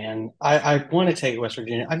 oh man, I want to take West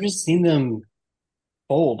Virginia. I've just seen them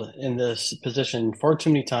fold in this position far too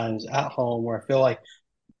many times at home, where I feel like,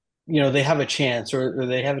 they have a chance or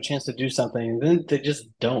they have a chance to do something, and then they just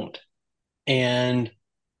don't. And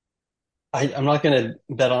I'm not going to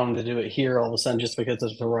bet on them to do it here all of a sudden just because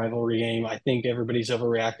it's a rivalry game. I think everybody's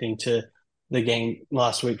overreacting to the game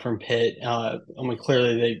last week from Pitt.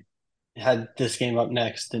 Clearly they had this game up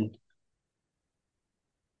next. And,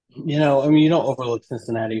 you don't overlook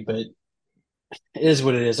Cincinnati, but it is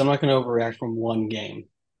what it is. I'm not going to overreact from one game.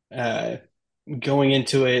 Going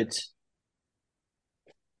into it,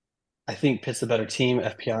 I think Pitt's the better team.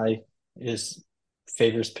 FPI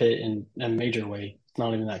favors Pitt in a major way. It's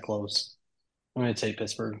not even that close. I'm going to take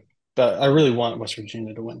Pittsburgh, but I really want West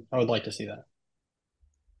Virginia to win. I would like to see that.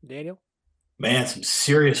 Daniel? Man, some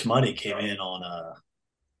serious money came in on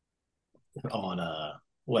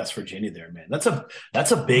West Virginia there, man. That's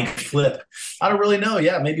a big flip. I don't really know.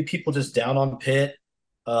 Yeah, maybe people just down on Pitt.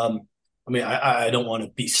 I don't want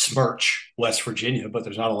to besmirch West Virginia, but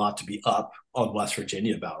there's not a lot to be up on West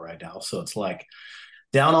Virginia about right now. So it's like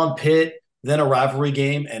down on Pitt, then a rivalry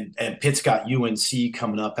game, and Pitt's got UNC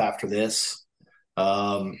coming up after this.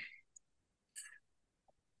 I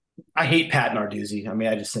hate Pat Narduzzi.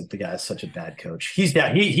 I just think the guy's such a bad coach. He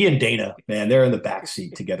and Dana, man, they're in the back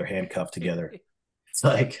seat together, handcuffed together. It's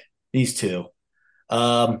like these two.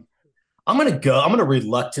 I'm gonna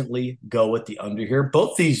reluctantly go with the under here.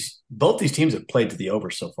 Both these teams have played to the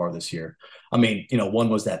over so far this year. One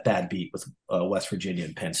was that bad beat with West Virginia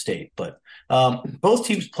and Penn State, but both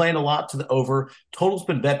teams playing a lot to the over. Total's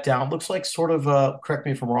been bet down. Looks like sort of, correct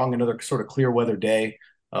me if I'm wrong, another sort of clear weather day.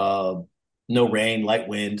 No rain, light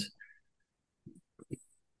wind.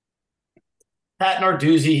 Pat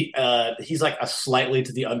Narduzzi, he's like a slightly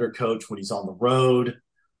to the under coach when he's on the road.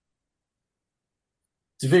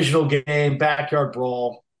 Divisional game, backyard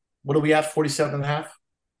brawl. What do we have? 47.5?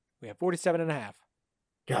 We have 47.5.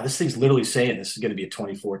 God, this thing's literally saying this is going to be a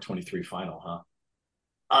 24-23 final, huh?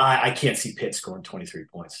 I can't see Pitt scoring 23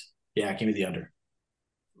 points. Yeah, give me the under.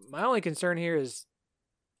 My only concern here is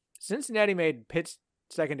Cincinnati made Pitt's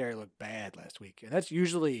secondary look bad last week, and that's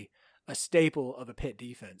usually a staple of a Pitt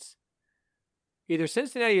defense. Either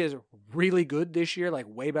Cincinnati is really good this year, like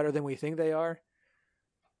way better than we think they are,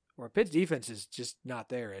 or Pitt's defense is just not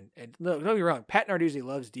there. And look, don't get me wrong, Pat Narduzzi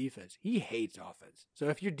loves defense. He hates offense. So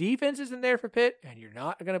if your defense isn't there for Pitt and you're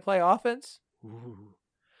not going to play offense,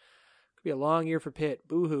 could be a long year for Pitt.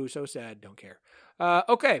 Boo-hoo, so sad, don't care.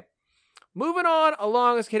 Okay. Moving on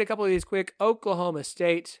along, let's hit a couple of these quick. Oklahoma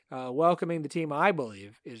State welcoming the team I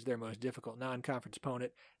believe is their most difficult non-conference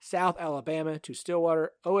opponent. South Alabama to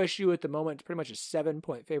Stillwater. OSU at the moment is pretty much a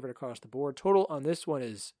 7-point favorite across the board. Total on this one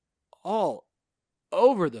is all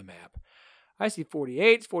over the map. I see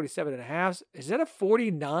 48s, 47.5. Is that a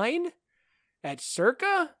 49 at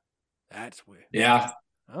Circa? That's weird. Yeah.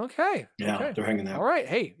 Okay. Yeah, okay. They're hanging that. All right.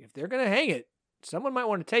 Hey, if they're going to hang it, someone might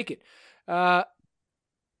want to take it.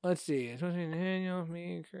 Let's see. It's supposed to be Daniel,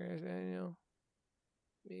 me, Chris, Daniel,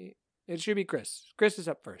 me. It should be Chris. Chris is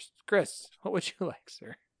up first. Chris, what would you like,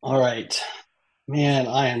 sir? All right. Man,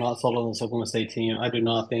 I am not sold on this Oklahoma State team. I do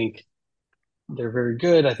not think they're very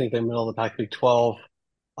good. I think they're middle of the pack, Big 12.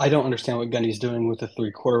 I don't understand what Gundy's doing with the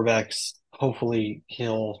 3 quarterbacks. Hopefully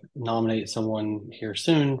he'll nominate someone here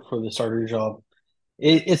soon for the starter job.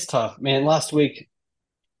 It's tough, man. Last week,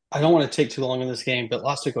 I don't want to take too long in this game, but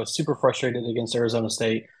last week I was super frustrated against Arizona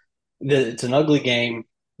State. It's an ugly game.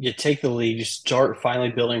 You take the lead, you start finally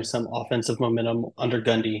building some offensive momentum under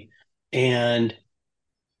Gundy, and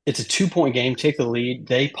it's a 2-point game. Take the lead,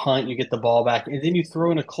 they punt, you get the ball back, and then you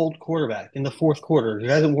throw in a cold quarterback in the fourth quarter who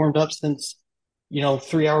hasn't warmed up since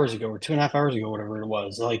 3 hours ago or 2.5 hours ago, whatever it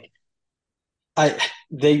was.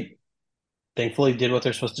 They thankfully did what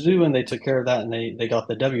they're supposed to do, and they took care of that, and they got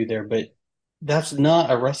the W there, but that's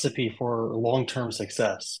not a recipe for long-term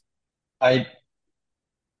success.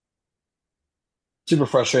 Super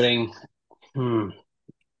frustrating.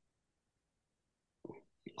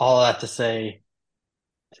 All I have to say,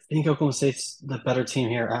 I think Oklahoma State's the better team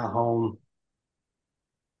here at home.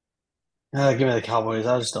 Give me the Cowboys.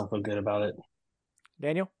 I just don't feel good about it.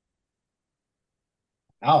 Daniel?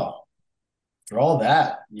 Oh, for all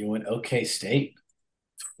that, you went KState.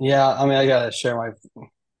 Yeah, I mean, I got to share my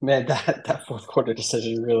 – man, that fourth quarter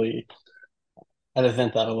decision really – I had to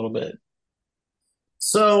vent that a little bit.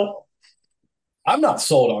 So I'm not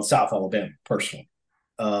sold on South Alabama personally.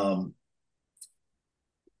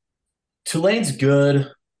 Tulane's good.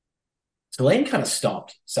 Tulane kind of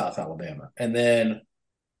stomped South Alabama. And then,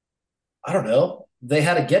 I don't know, they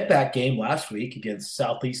had a get-back game last week against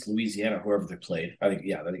Southeast Louisiana, whoever they played. I think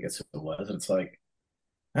that's who it was. And it's like,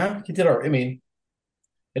 you did all right. I mean,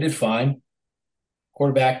 they did fine.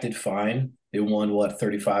 Quarterback did fine. They won,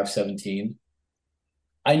 35-17.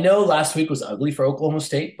 I know last week was ugly for Oklahoma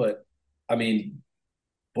State, but, I mean,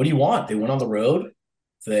 what do you want? They went on the road.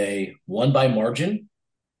 They won by margin.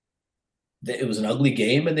 It was an ugly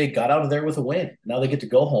game, and they got out of there with a win. Now they get to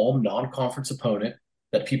go home, non-conference opponent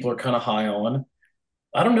that people are kind of high on.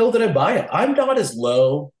 I don't know that I buy it. I'm not as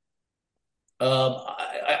low.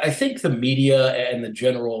 I think the media and the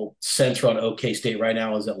general sense around KState right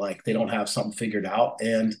now is that, they don't have something figured out,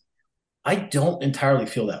 and I don't entirely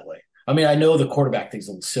feel that way. I mean, I know the quarterback thing's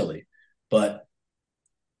a little silly, but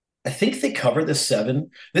I think they cover this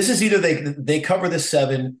 7. This is either they cover this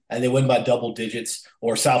 7 and they win by double digits,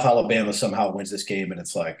 or South Alabama somehow wins this game, and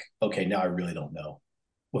it's like, okay, now I really don't know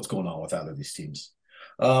what's going on with either of these teams.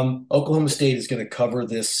 Oklahoma State is going to cover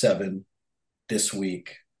this 7 this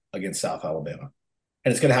week against South Alabama,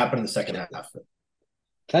 and it's going to happen in the second half. Can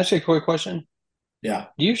I ask you a quick question? Yeah.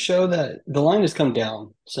 Do you show that the line has come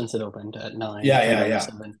down since it opened at 9? Yeah.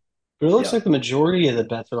 7, but it looks like the majority of the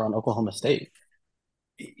bets are on Oklahoma State.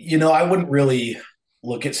 I wouldn't really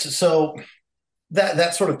look at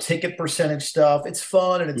that sort of ticket percentage stuff. It's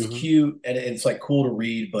fun and it's cute and it's cool to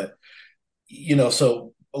read, but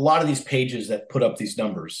so a lot of these pages that put up these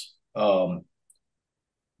numbers, number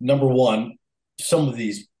one, some of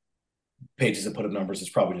these pages that put up numbers is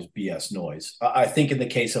probably just BS noise. I think in the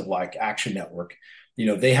case of Action Network,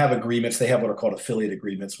 they have agreements. They have what are called affiliate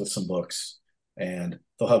agreements with some books, and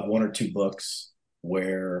they'll have 1 or 2 books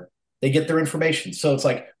where they get their information. So it's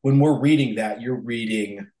when we're reading that, you're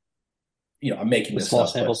reading, I'm making this small up,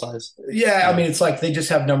 sample size. Yeah. I mean, it's they just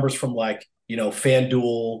have numbers from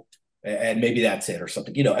FanDuel, and maybe that's it or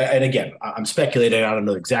something, and again, I'm speculating. I don't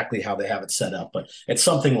know exactly how they have it set up, but it's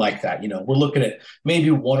something like that. We're looking at maybe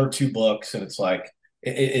 1 or 2 books, and it's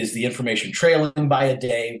is the information trailing by a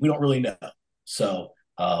day? We don't really know. So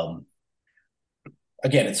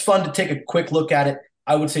again, it's fun to take a quick look at it.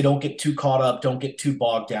 I would say don't get too caught up. Don't get too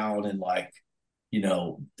bogged down in like,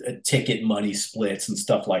 ticket money splits and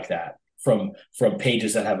stuff like that from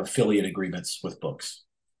pages that have affiliate agreements with books.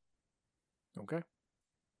 Okay.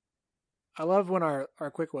 I love when our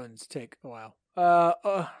quick ones take a while.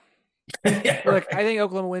 Yeah, Look, I think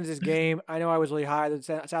Oklahoma wins this game. I know I was really high.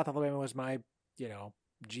 South Alabama was my,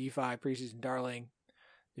 G5 preseason darling.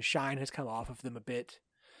 The shine has come off of them a bit.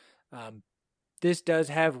 This does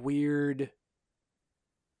have weird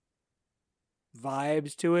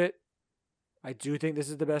vibes to it. I do think this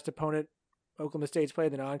is the best opponent Oklahoma State's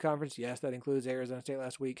played in the non-conference. Yes, that includes Arizona State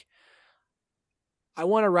last week. I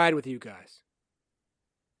want to ride with you guys.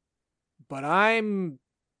 But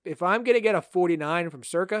if I'm going to get a 49 from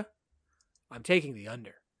Circa, I'm taking the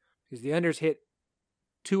under. Because the under's hit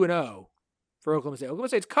 2-0 for Oklahoma State. Oklahoma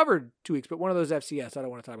State's covered 2 weeks, but one of those FCS, I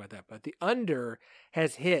don't want to talk about that. But the under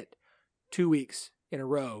has hit 2 weeks in a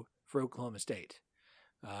row for Oklahoma State.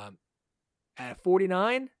 At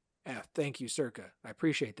 49, thank you, Circa. I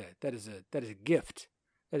appreciate that. That is a gift.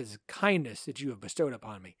 That is a kindness that you have bestowed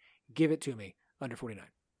upon me. Give it to me under 49.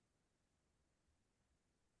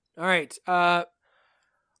 All right.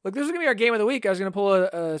 Look, this is going to be our game of the week. I was going to pull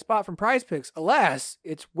a spot from Prize Picks. Alas,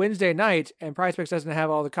 it's Wednesday night, and Prize Picks doesn't have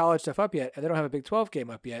all the college stuff up yet, and they don't have a Big 12 game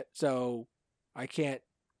up yet, so I can't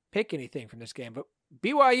pick anything from this game. But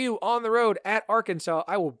BYU on the road at Arkansas.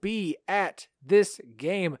 I will be at this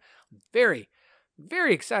game. Very,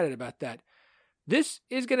 very excited about that. This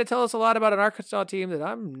is going to tell us a lot about an Arkansas team that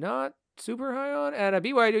I'm not super high on, and a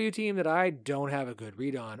BYU team that I don't have a good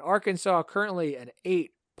read on. Arkansas currently an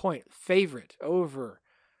 8-point favorite over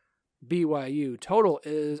BYU. Total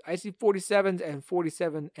is, I see 47s and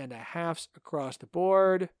 47.5s across the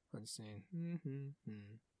board. Let's see.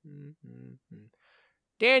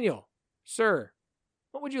 Daniel, sir,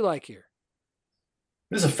 what would you like here?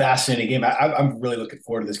 This is a fascinating game. I'm really looking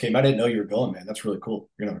forward to this game. I didn't know you were going, man. That's really cool.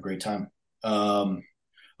 You're going to have a great time.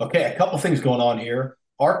 Okay, a couple things going on here.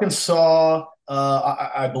 Arkansas,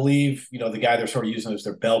 I believe, the guy they're sort of using as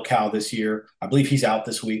their bell cow this year. I believe he's out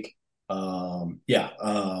this week. His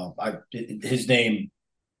name,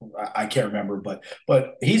 I can't remember,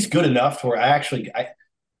 but he's good enough to where I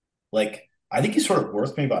think he's sort of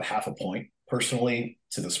worth maybe about half a point personally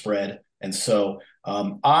to the spread. And so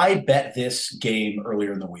I bet this game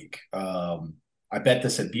earlier in the week. I bet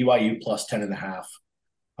this at BYU plus 10.5.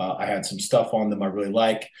 I had some stuff on them I really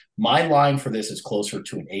like. My line for this is closer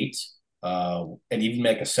to an 8, and even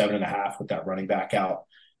make a 7.5 with that running back out.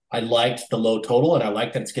 I liked the low total, and I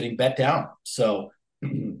like that it's getting bet down. So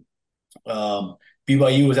BYU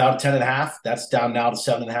was out at 10.5. That's down now to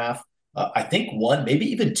 7.5. I think one,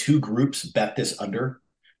 maybe even two groups bet this under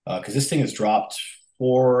because this thing has dropped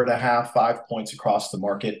 4.5, 5 points across the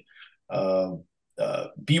market.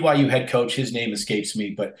 BYU head coach, his name escapes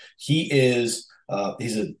me, but he's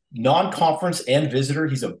a non-conference and visitor.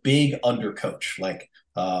 He's a big under coach.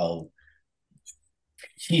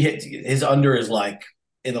 His under is like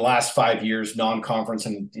in the last 5 years, non-conference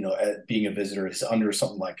and being a visitor, is under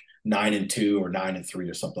something like 9-2 or 9-3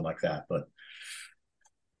 or something like that. But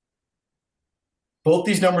both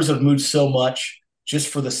these numbers have moved so much. Just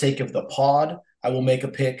for the sake of the pod, I will make a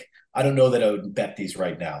pick. I don't know that I would bet these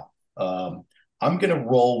right now. I'm going to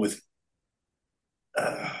roll with.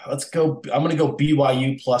 Let's go. I'm going to go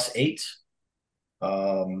BYU plus 8.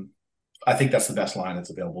 I think that's the best line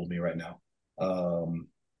that's available to me right now.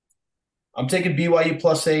 I'm taking BYU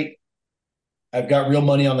plus 8. I've got real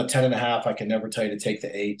money on the 10.5. I can never tell you to take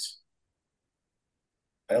the 8.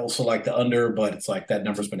 I also like the under, but it's like that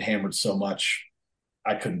number's been hammered so much.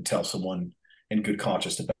 I couldn't tell someone in good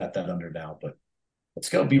conscience to bet that under now, but let's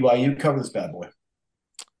go BYU, cover this bad boy.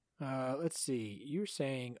 Let's see. You're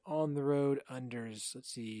saying on the road unders.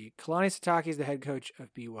 Let's see. Kalani Sitake is the head coach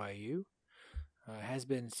of BYU. Has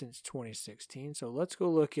been since 2016. So let's go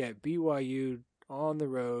look at BYU on the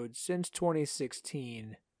road since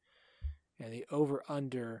 2016. And the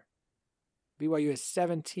over-under. BYU is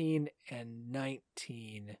 17 and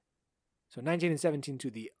 19. So 19 and 17 to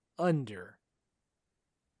the under.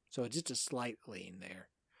 So just a slight lean there.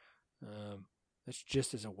 That's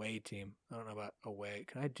just as away team. I don't know about away.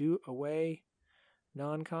 Can I do away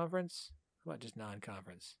non-conference? How about just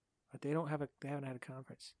non-conference? But they haven't had a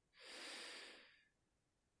conference.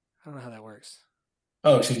 I don't know how that works.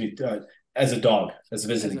 Oh, excuse me. As a dog, as a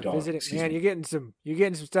visiting dog. Man, you're getting some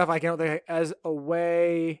stuff I can't think as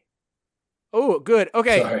away. Oh, good.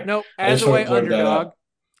 Okay. Sorry. No, as away underdog.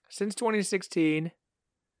 Since 2016.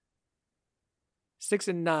 6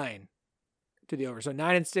 and 9 to the over. So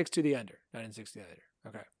 9 and 6 to the under. 9 and 6 to the under.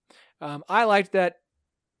 Okay. I liked that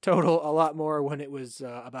total a lot more when it was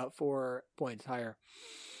about 4 points higher.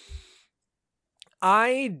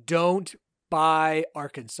 I don't buy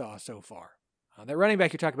Arkansas so far. That running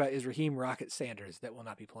back you talk about is Raheem Rocket Sanders that will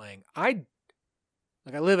not be playing. I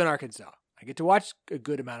live in Arkansas. I get to watch a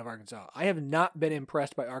good amount of Arkansas. I have not been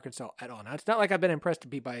impressed by Arkansas at all. Now, it's not like I've been impressed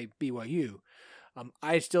by BYU.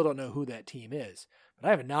 I still don't know who that team is, but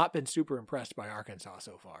I have not been super impressed by Arkansas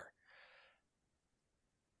so far.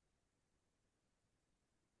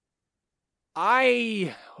 I'm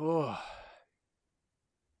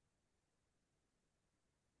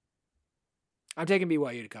taking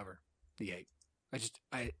BYU to cover the 8.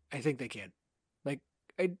 I think they can. Like,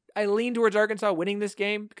 I lean towards Arkansas winning this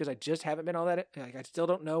game because I just haven't been all that. Like, I still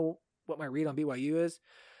don't know what my read on BYU is,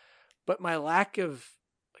 but my lack of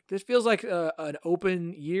this feels like an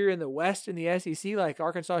open year in the West in the SEC. Like,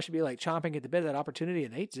 Arkansas should be like chomping at the bit of that opportunity,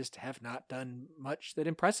 and they just have not done much that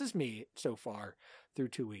impresses me so far through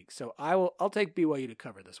 2 weeks. So I'll take BYU to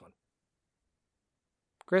cover this one.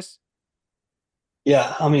 Chris?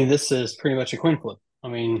 Yeah, I mean, this is pretty much a coin flip. I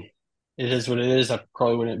mean, it is what it is. I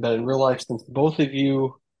probably wouldn't bet in real life since both of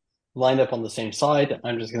you lined up on the same side.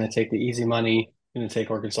 I'm just going to take the easy money. I'm going to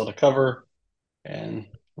take Arkansas to cover and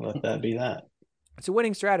let that be that. It's a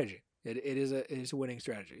winning strategy. It is a winning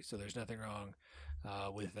strategy. So there's nothing wrong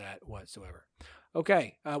with that whatsoever.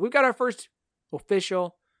 Okay, we've got our first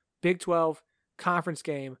official Big 12 conference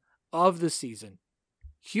game of the season.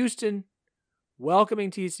 Houston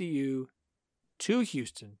welcoming TCU to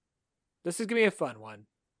Houston. This is gonna be a fun one.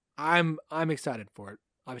 I'm excited for it.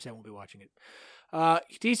 Obviously, I won't be watching it.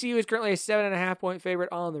 TCU is currently a 7.5 point favorite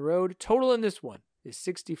on the road. Total in this one is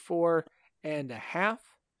 64.5.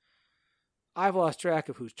 I've lost track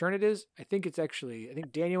of whose turn it is. I think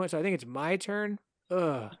Daniel went, so I think it's my turn.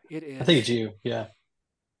 It is. I think it's you. Yeah.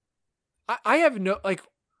 I have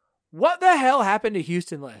what the hell happened to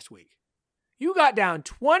Houston last week? You got down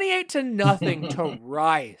 28-0 to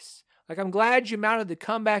Rice. Like, I'm glad you mounted the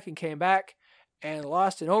comeback and came back and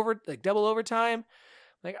lost in double overtime.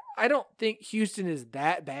 Like, I don't think Houston is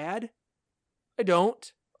that bad. I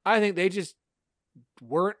don't. I think they just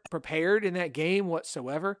weren't prepared in that game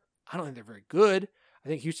whatsoever. I don't think they're very good. I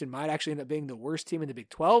think Houston might actually end up being the worst team in the Big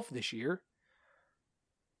 12 this year.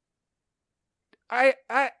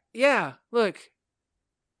 Look,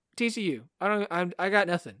 TCU. I got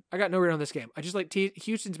nothing. I got no read on this game. I just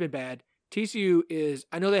Houston's been bad. TCU is,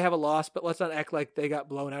 I know they have a loss, but let's not act like they got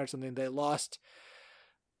blown out or something. They lost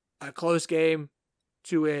a close game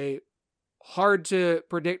to a hard to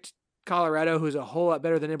predict Colorado, who's a whole lot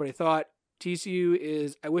better than anybody thought. TCU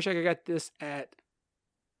is, I wish I could get this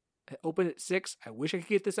open at 6. I wish I could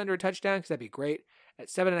get this under a touchdown because that'd be great. At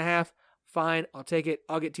 7.5, fine. I'll take it.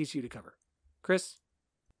 I'll get TCU to cover. Chris?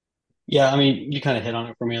 Yeah, I mean, you kind of hit on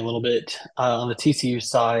it for me a little bit. On the TCU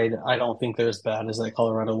side, I don't think they're as bad as that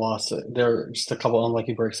Colorado loss. They're just a couple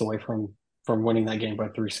unlucky breaks away from winning that game by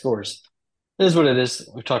 3 scores. It is what it is.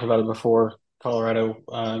 We've talked about it before. Colorado,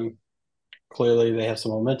 clearly they have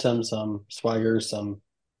some momentum, some swagger, some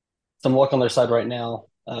luck on their side right now.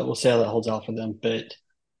 We'll see how that holds out for them. But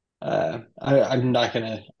I'm not going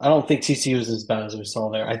to – I don't think TCU is as bad as we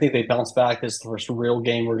saw there. I think they bounce back. This is the first real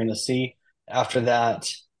game we're going to see. After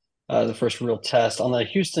that, the first real test. On the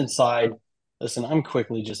Houston side, listen, I'm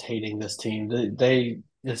quickly just hating this team.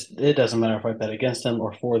 It doesn't matter if I bet against them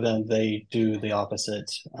or for them. They do the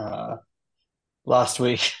opposite. Last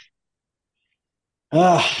week,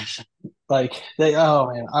 oh man,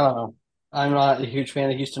 I don't know. I'm not a huge fan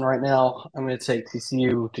of Houston right now. I'm going to take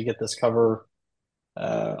TCU to get this cover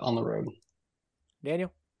on the road.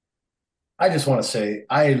 Daniel? I just want to say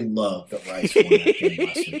I love that Rice won that game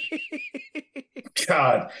last week.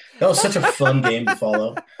 God, that was such a fun game to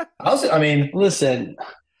follow. Listen,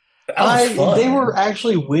 they were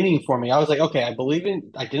actually winning for me. I was like, okay, I didn't believe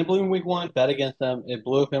in week 1, bet against them. It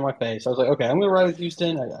blew up in my face. I was like, okay, I'm going to ride with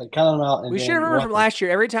Houston. I counted them out. And we should remember from last year,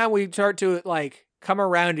 every time we start to come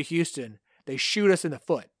around to Houston, they shoot us in the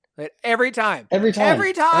foot. Every time.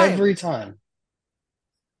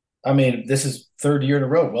 I mean, this is 3rd year in a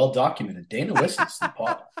row, well documented. Dana listens to the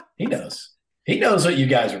pod. He knows. He knows what you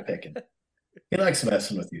guys are picking. He likes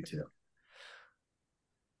messing with you too.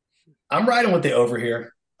 I'm riding with the over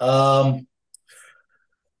here.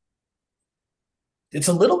 It's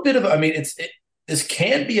a little bit of, this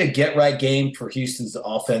can be a get right game for Houston's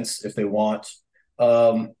offense if they want.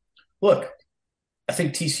 Look, I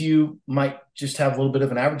think TCU might just have a little bit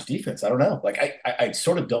of an average defense. I don't know. I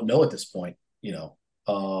sort of don't know at this point, they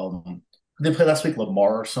played last week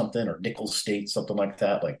Lamar or something, or Nicholls State, something like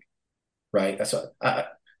that. Right.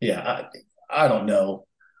 I don't know.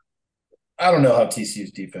 I don't know how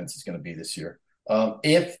TCU's defense is going to be this year.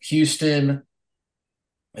 If Houston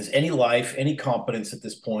has any life, any competence at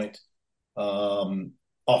this point,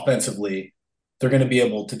 offensively, they're going to be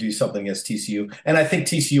able to do something against TCU. And I think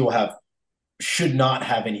TCU should not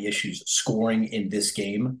have any issues scoring in this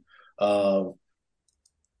game.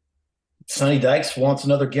 Sonny Dykes wants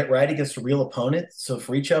another get right against a real opponent. So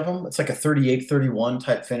for each of them, it's like a 38-31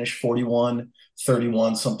 type finish,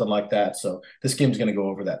 41-31, something like that. So this game's going to go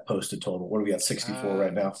over that posted total. What do we got, 64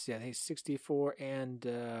 right now? Yeah, I think 64 and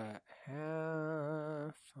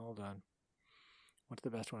half. Hold on. What's the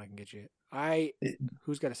best one I can get you?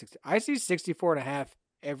 Who's got a 60? I see 64 and a half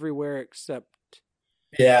everywhere except.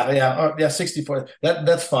 Yeah, 64.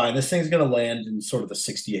 That's fine. This thing's going to land in sort of the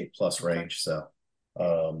 68 plus range. So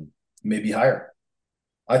maybe higher.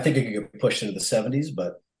 I think it could get pushed into the 70s,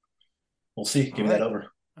 but we'll see. Give me that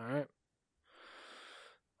over. All right.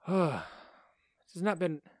 This has not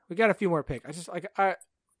been. We got a few more picks.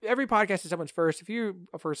 Every podcast is someone's first. If you're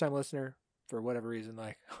a first time listener for whatever reason,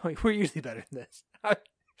 we're usually better than this.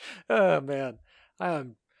 Oh man.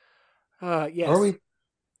 Yes. Are we?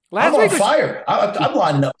 I'm on fire. I'm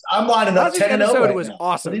lining up. I'm lining up 10-0. Last episode right was now.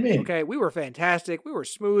 awesome. What do you mean? Okay, we were fantastic. We were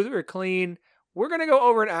smooth. We were clean. We're gonna go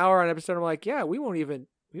over an hour on an episode. I'm like, yeah, we won't even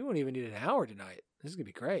need an hour tonight. This is gonna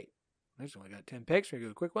be great. I just only got 10 picks. We're gonna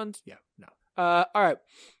go quick ones. Yeah, no. All right.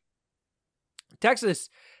 Texas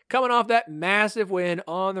coming off that massive win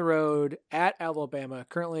on the road at Alabama.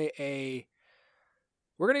 Currently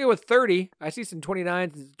we're going to go with 30. I see some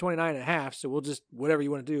 29s, 29 and a half. So we'll just, whatever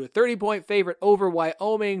you want to do. A 30-point favorite over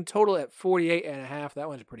Wyoming, total at 48 and a half. That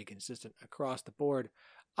one's pretty consistent across the board.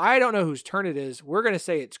 I don't know whose turn it is. We're going to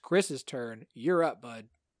say it's Chris's turn. You're up, bud.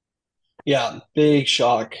 Yeah, big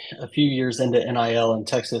shock. A few years into NIL and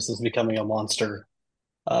Texas is becoming a monster.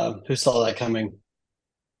 Who saw that coming?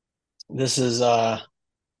 This is they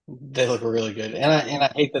look really good. And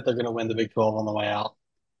I hate that they're going to win the Big 12 on the way out,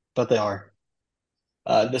 but they are.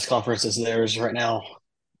 This conference is theirs right now.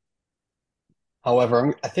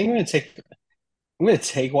 However, I think I'm going to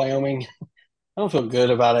take Wyoming. I don't feel good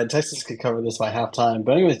about it. Texas could cover this by halftime,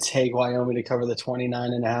 but I'm going to take Wyoming to cover the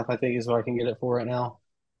 29 and a half, I think is what I can get it for right now.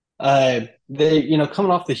 They,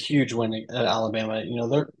 coming off the huge win at Alabama,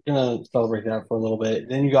 they're going to celebrate that for a little bit.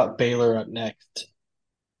 Then you got Baylor up next.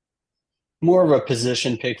 More of a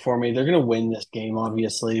position pick for me. They're going to win this game,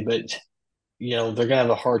 obviously, but, they're going to have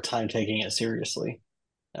a hard time taking it seriously.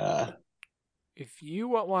 If you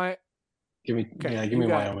want why, give me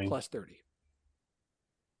Wyoming plus 30.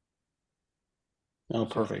 Oh,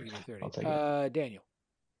 perfect. I'll take it. Daniel.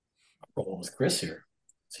 I'm rolling with Chris here.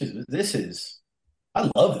 I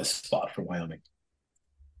love this spot for Wyoming.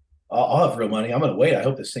 I'll have real money. I'm going to wait. I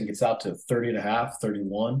hope this thing gets out to 30 and a half,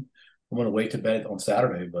 31. I'm going to wait to bet on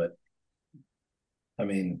Saturday, but I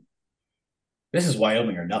mean, this is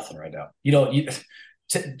Wyoming or nothing right now.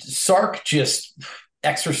 Sark just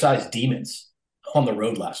exercised demons on the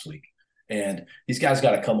road last week, and these guys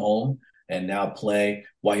got to come home and now play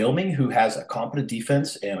Wyoming, who has a competent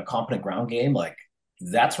defense and a competent ground game. Like,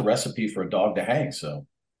 that's a recipe for a dog to hang. So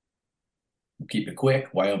keep it quick.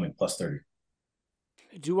 Wyoming plus 30.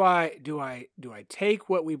 Do I take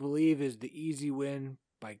what we believe is the easy win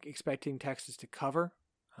by expecting Texas to cover?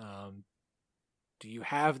 Do you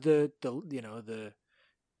have the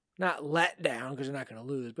not let down because they're not going to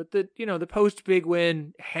lose, but the post big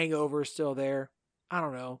win hangover is still there? I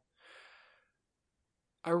don't know.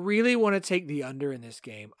 I really want to take the under in this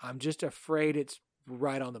game. I'm just afraid it's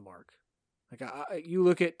right on the mark. You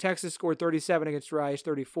look at Texas scored 37 against Rice,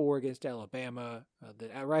 34 against Alabama. The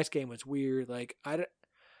Rice game was weird.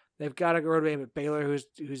 They've got to go to Baylor,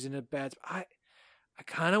 who's in a bad spot. I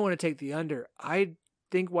kind of want to take the under. I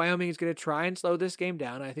think Wyoming is going to try and slow this game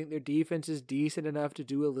down. I think their defense is decent enough to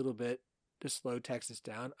do a little bit to slow Texas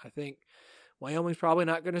down. I think Wyoming's probably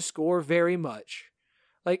not going to score very much.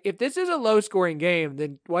 If this is a low-scoring game,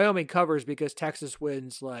 then Wyoming covers because Texas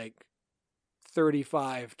wins 35-7,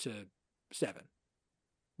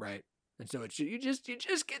 right? And so you just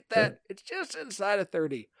get that. It's just inside of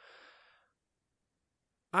 30.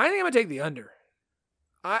 I think I'm gonna take the under.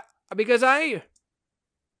 Because I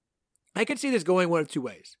could see this going one of two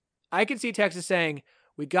ways. I could see Texas saying,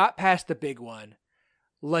 "We got past the big one.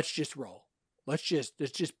 Let's just roll. Let's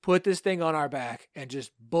just put this thing on our back and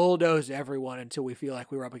just bulldoze everyone until we feel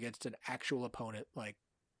like we were up against an actual opponent like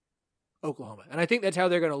Oklahoma." And I think that's how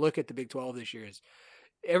they're going to look at the Big 12 this year. Is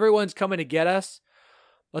everyone's coming to get us.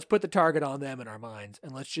 Let's put the target on them in our minds,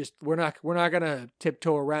 and we're not going to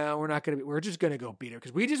tiptoe around. We're just going to go beat her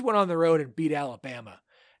because we just went on the road and beat Alabama.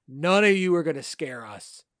 None of you are going to scare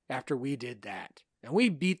us after we did that, and we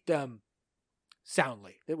beat them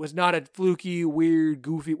soundly. It was not a fluky, weird,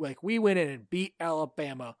 goofy. Like, we went in and beat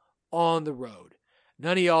Alabama on the road.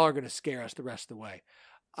 None of y'all are going to scare us the rest of the way.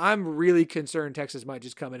 I'm really concerned Texas might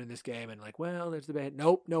just come in this game and like, well, there's the bad.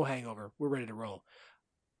 Nope, no hangover. We're ready to roll.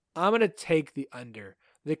 I'm going to take the under.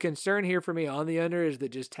 The concern here for me on the under is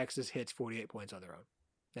that just Texas hits 48 points on their own.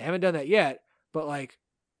 They haven't done that yet, but like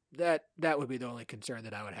that would be the only concern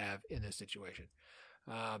that I would have in this situation.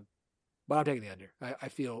 But I'm taking the under. I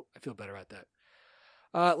feel better about that.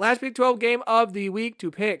 Last Big 12 game of the week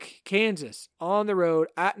to pick Kansas on the road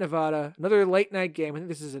at Nevada. Another late night game. I think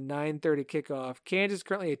this is a 9:30 kickoff. Kansas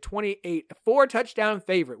currently a 4-touchdown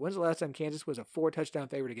favorite. When's the last time Kansas was a 4-touchdown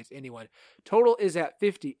favorite against anyone? Total is at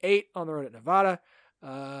 58 on the road at Nevada.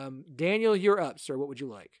 Daniel, you're up, sir. What would you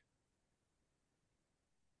like?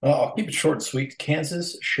 I'll keep it short and sweet.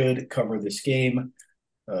 Kansas should cover this game.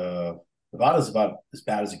 Nevada's about as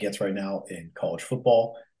bad as it gets right now in college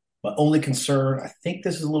football. My only concern, I think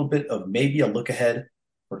this is a little bit of maybe a look ahead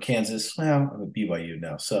for Kansas. Well, I'm at BYU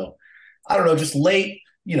now. So I don't know, just late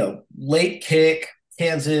kick,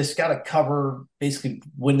 Kansas got to cover, basically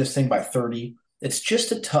win this thing by 30. It's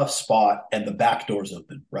just a tough spot and the back door's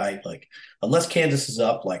open, right? Like unless Kansas is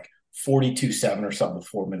up like 42-7 or something with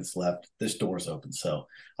 4 minutes left, this door's open. So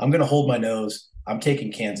I'm going to hold my nose. I'm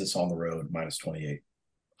taking Kansas on the road, minus 28.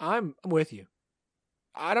 I'm with you.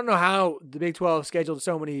 I don't know how the Big 12 scheduled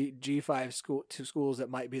so many G5 schools that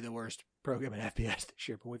might be the worst program in FBS this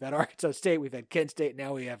year. But we've had Arkansas State, we've had Kent State,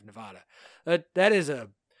 now we have Nevada. That is a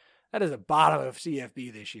bottom of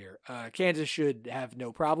CFB this year. Kansas should have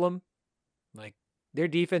no problem. Like their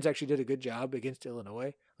defense actually did a good job against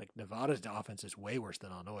Illinois. Like Nevada's offense is way worse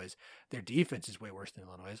than Illinois'. Their defense is way worse than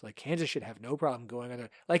Illinois'. Like Kansas should have no problem going on there.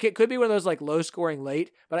 Like it could be one of those like low scoring late,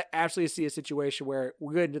 but I absolutely see a situation where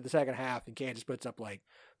we're good into the second half and Kansas puts up like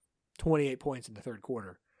 28 points in the third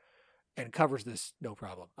quarter and covers this no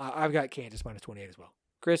problem. I've got Kansas minus 28 as well.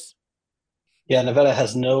 Chris? Yeah, Nevada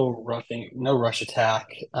has no rush attack.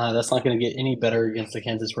 That's not going to get any better against the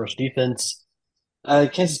Kansas rush defense.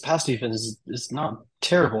 Kansas pass defense is not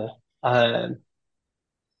terrible.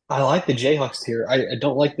 I like the Jayhawks here. I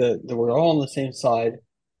don't like the we're all on the same side.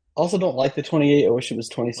 Also don't like the 28. I wish it was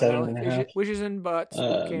 27 and a half. Wishes and butts,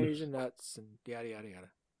 candies and nuts, and yada, yada, yada.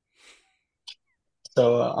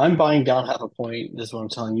 So I'm buying down half a point. This is what I'm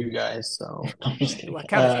telling you guys. So I'm just kidding. Well,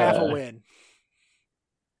 count as half a win.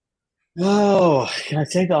 Oh, can I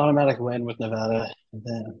take the automatic win with Nevada and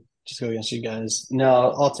then just go against you guys?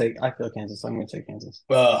 No, I feel Kansas. I'm going to take Kansas.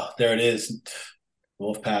 Well, there it is.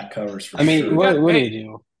 Wolfpack covers for I mean, sure. what do you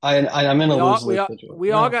do? I'm in a lose-lose situation.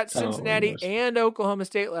 We all got Cincinnati and Oklahoma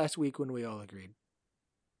State last week when we all agreed.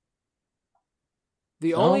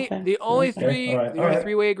 The only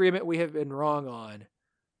three-way agreement we have been wrong on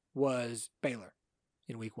was Baylor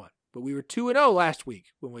in week 1. But we were 2-0 last week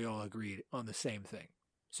when we all agreed on the same thing.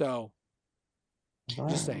 So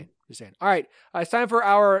just saying. All right. It's time for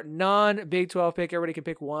our non-Big 12 pick. Everybody can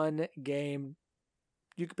pick one game.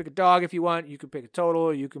 You can pick a dog if you want. You can pick a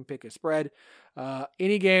total. You can pick a spread.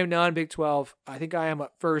 Any game, non-Big 12. I think I am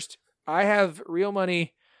up first. I have real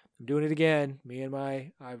money. I'm doing it again.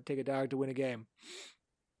 I would take a dog to win a game.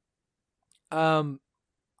 I'm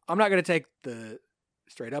not going to take the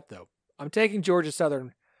straight up, though. I'm taking Georgia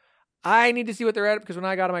Southern. I need to see what they're at because when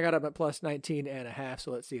I got them at plus 19.5.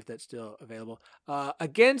 So let's see if that's still available.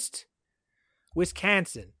 Against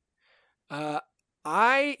Wisconsin.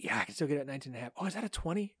 I can still get it at 19.5. Oh, is that a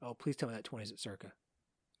 20? Oh, please tell me that 20 is at Circa.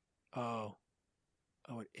 Oh,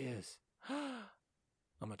 it is. I'm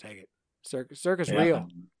going to take it. Circa's real.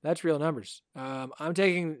 That's real numbers. I'm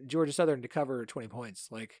taking Georgia Southern to cover 20 points.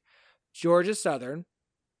 Like, Georgia Southern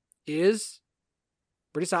is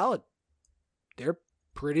pretty solid. They're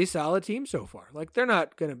pretty solid team so far. Like, they're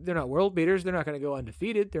not world beaters. They're not going to go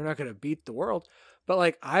undefeated. They're not going to beat the world. But,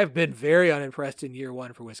 like, I've been very unimpressed in year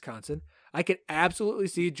 1 for Wisconsin. I could absolutely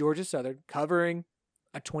see Georgia Southern covering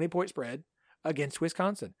a 20-point spread against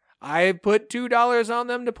Wisconsin. I put $2 on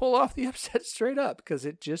them to pull off the upset straight up because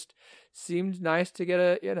it just seemed nice to get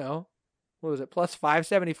a, what was it, plus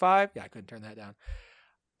 575? Yeah, I couldn't turn that down.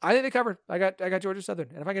 I think they covered. I got Georgia Southern.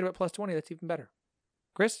 And if I get it at plus 20, that's even better.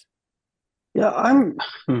 Chris? Yeah, I'm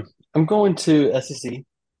going to SEC.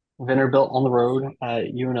 Vanderbilt on the road at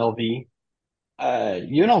UNLV.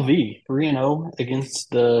 UNLV 3-0 against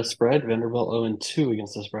the spread. Vanderbilt 0-2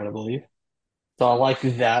 against the spread, I believe. So I like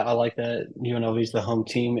that. I like that UNLV is the home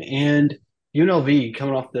team. And UNLV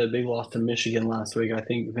coming off the big loss to Michigan last week, I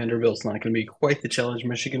think Vanderbilt's not going to be quite the challenge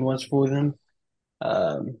Michigan was for them.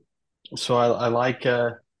 So I like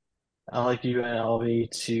UNLV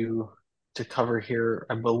to to cover here.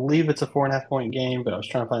 I believe it's a 4.5-point game, but I was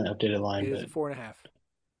trying to find the updated line, It is but 4.5. I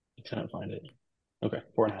couldn't find it. Okay,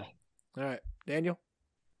 4.5. All right, Daniel.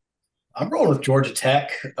 I'm rolling with Georgia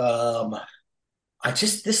Tech.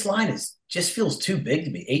 This line just feels too big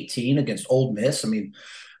to me. 18 against Ole Miss. I mean,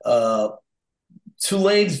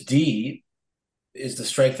 Tulane's D is the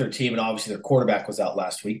strength of their team, and obviously their quarterback was out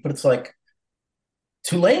last week. But it's like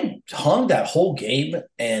Tulane hung that whole game,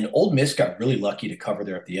 and Ole Miss got really lucky to cover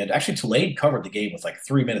there at the end. Actually, Tulane covered the game with like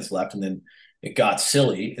 3 minutes left, and then it got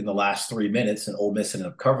silly in the last 3 minutes, and Ole Miss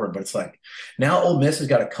ended up covering. But it's like now Ole Miss has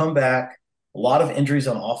got to come back. A lot of injuries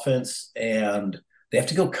on offense, and they have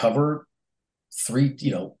to go cover three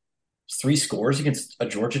scores against a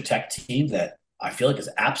Georgia Tech team that I feel like is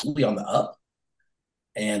absolutely on the up.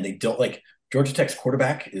 And they don't like Georgia Tech's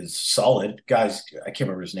quarterback is solid. Guys, I can't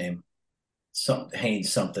remember his name.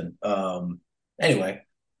 Haynes something. Anyway,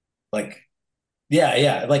 like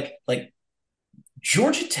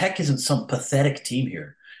Georgia Tech isn't some pathetic team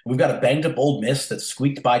here. We've got a banged up Ole Miss that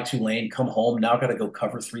squeaked by Tulane, come home, now got to go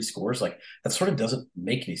cover 3 scores. Like that sort of doesn't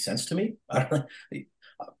make any sense to me. I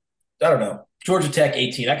don't know. Georgia Tech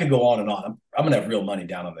 18. I could go on and on. I'm gonna have real money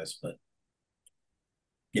down on this, but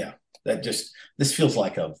yeah, this feels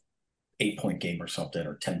like a 8-point game or something,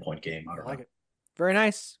 or 10-point game. I don't know. It. Very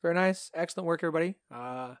nice. Very nice. Excellent work, everybody.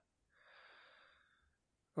 Are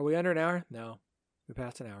we under an hour? No. We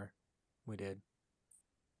passed an hour. We did.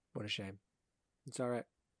 What a shame. It's all right.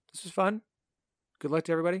 This was fun. Good luck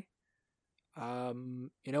to everybody.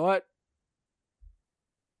 You know what?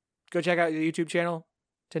 Go check out the YouTube channel,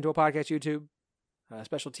 10-12 Podcast YouTube.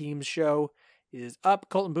 Special Teams show is up.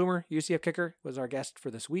 Colton Boomer, UCF kicker, was our guest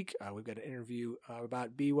for this week. We've got an interview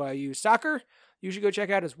about BYU soccer. You should go check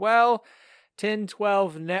out as well.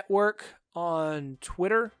 10-12 Network on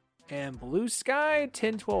Twitter and Blue Sky.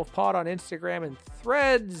 10-12 Pod on Instagram and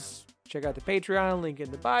Threads. Check out the Patreon, link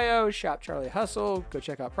in the bio. Shop Charlie Hustle. Go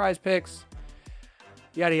check out Prize Picks.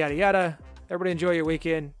 Yada, yada, yada. Everybody enjoy your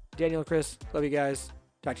weekend. Daniel and Chris, love you guys.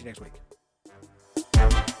 Talk to you next week.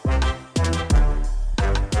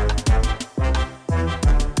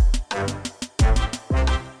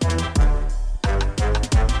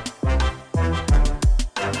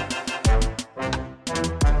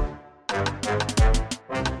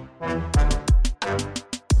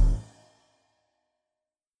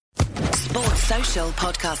 Social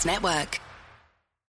Podcast Network.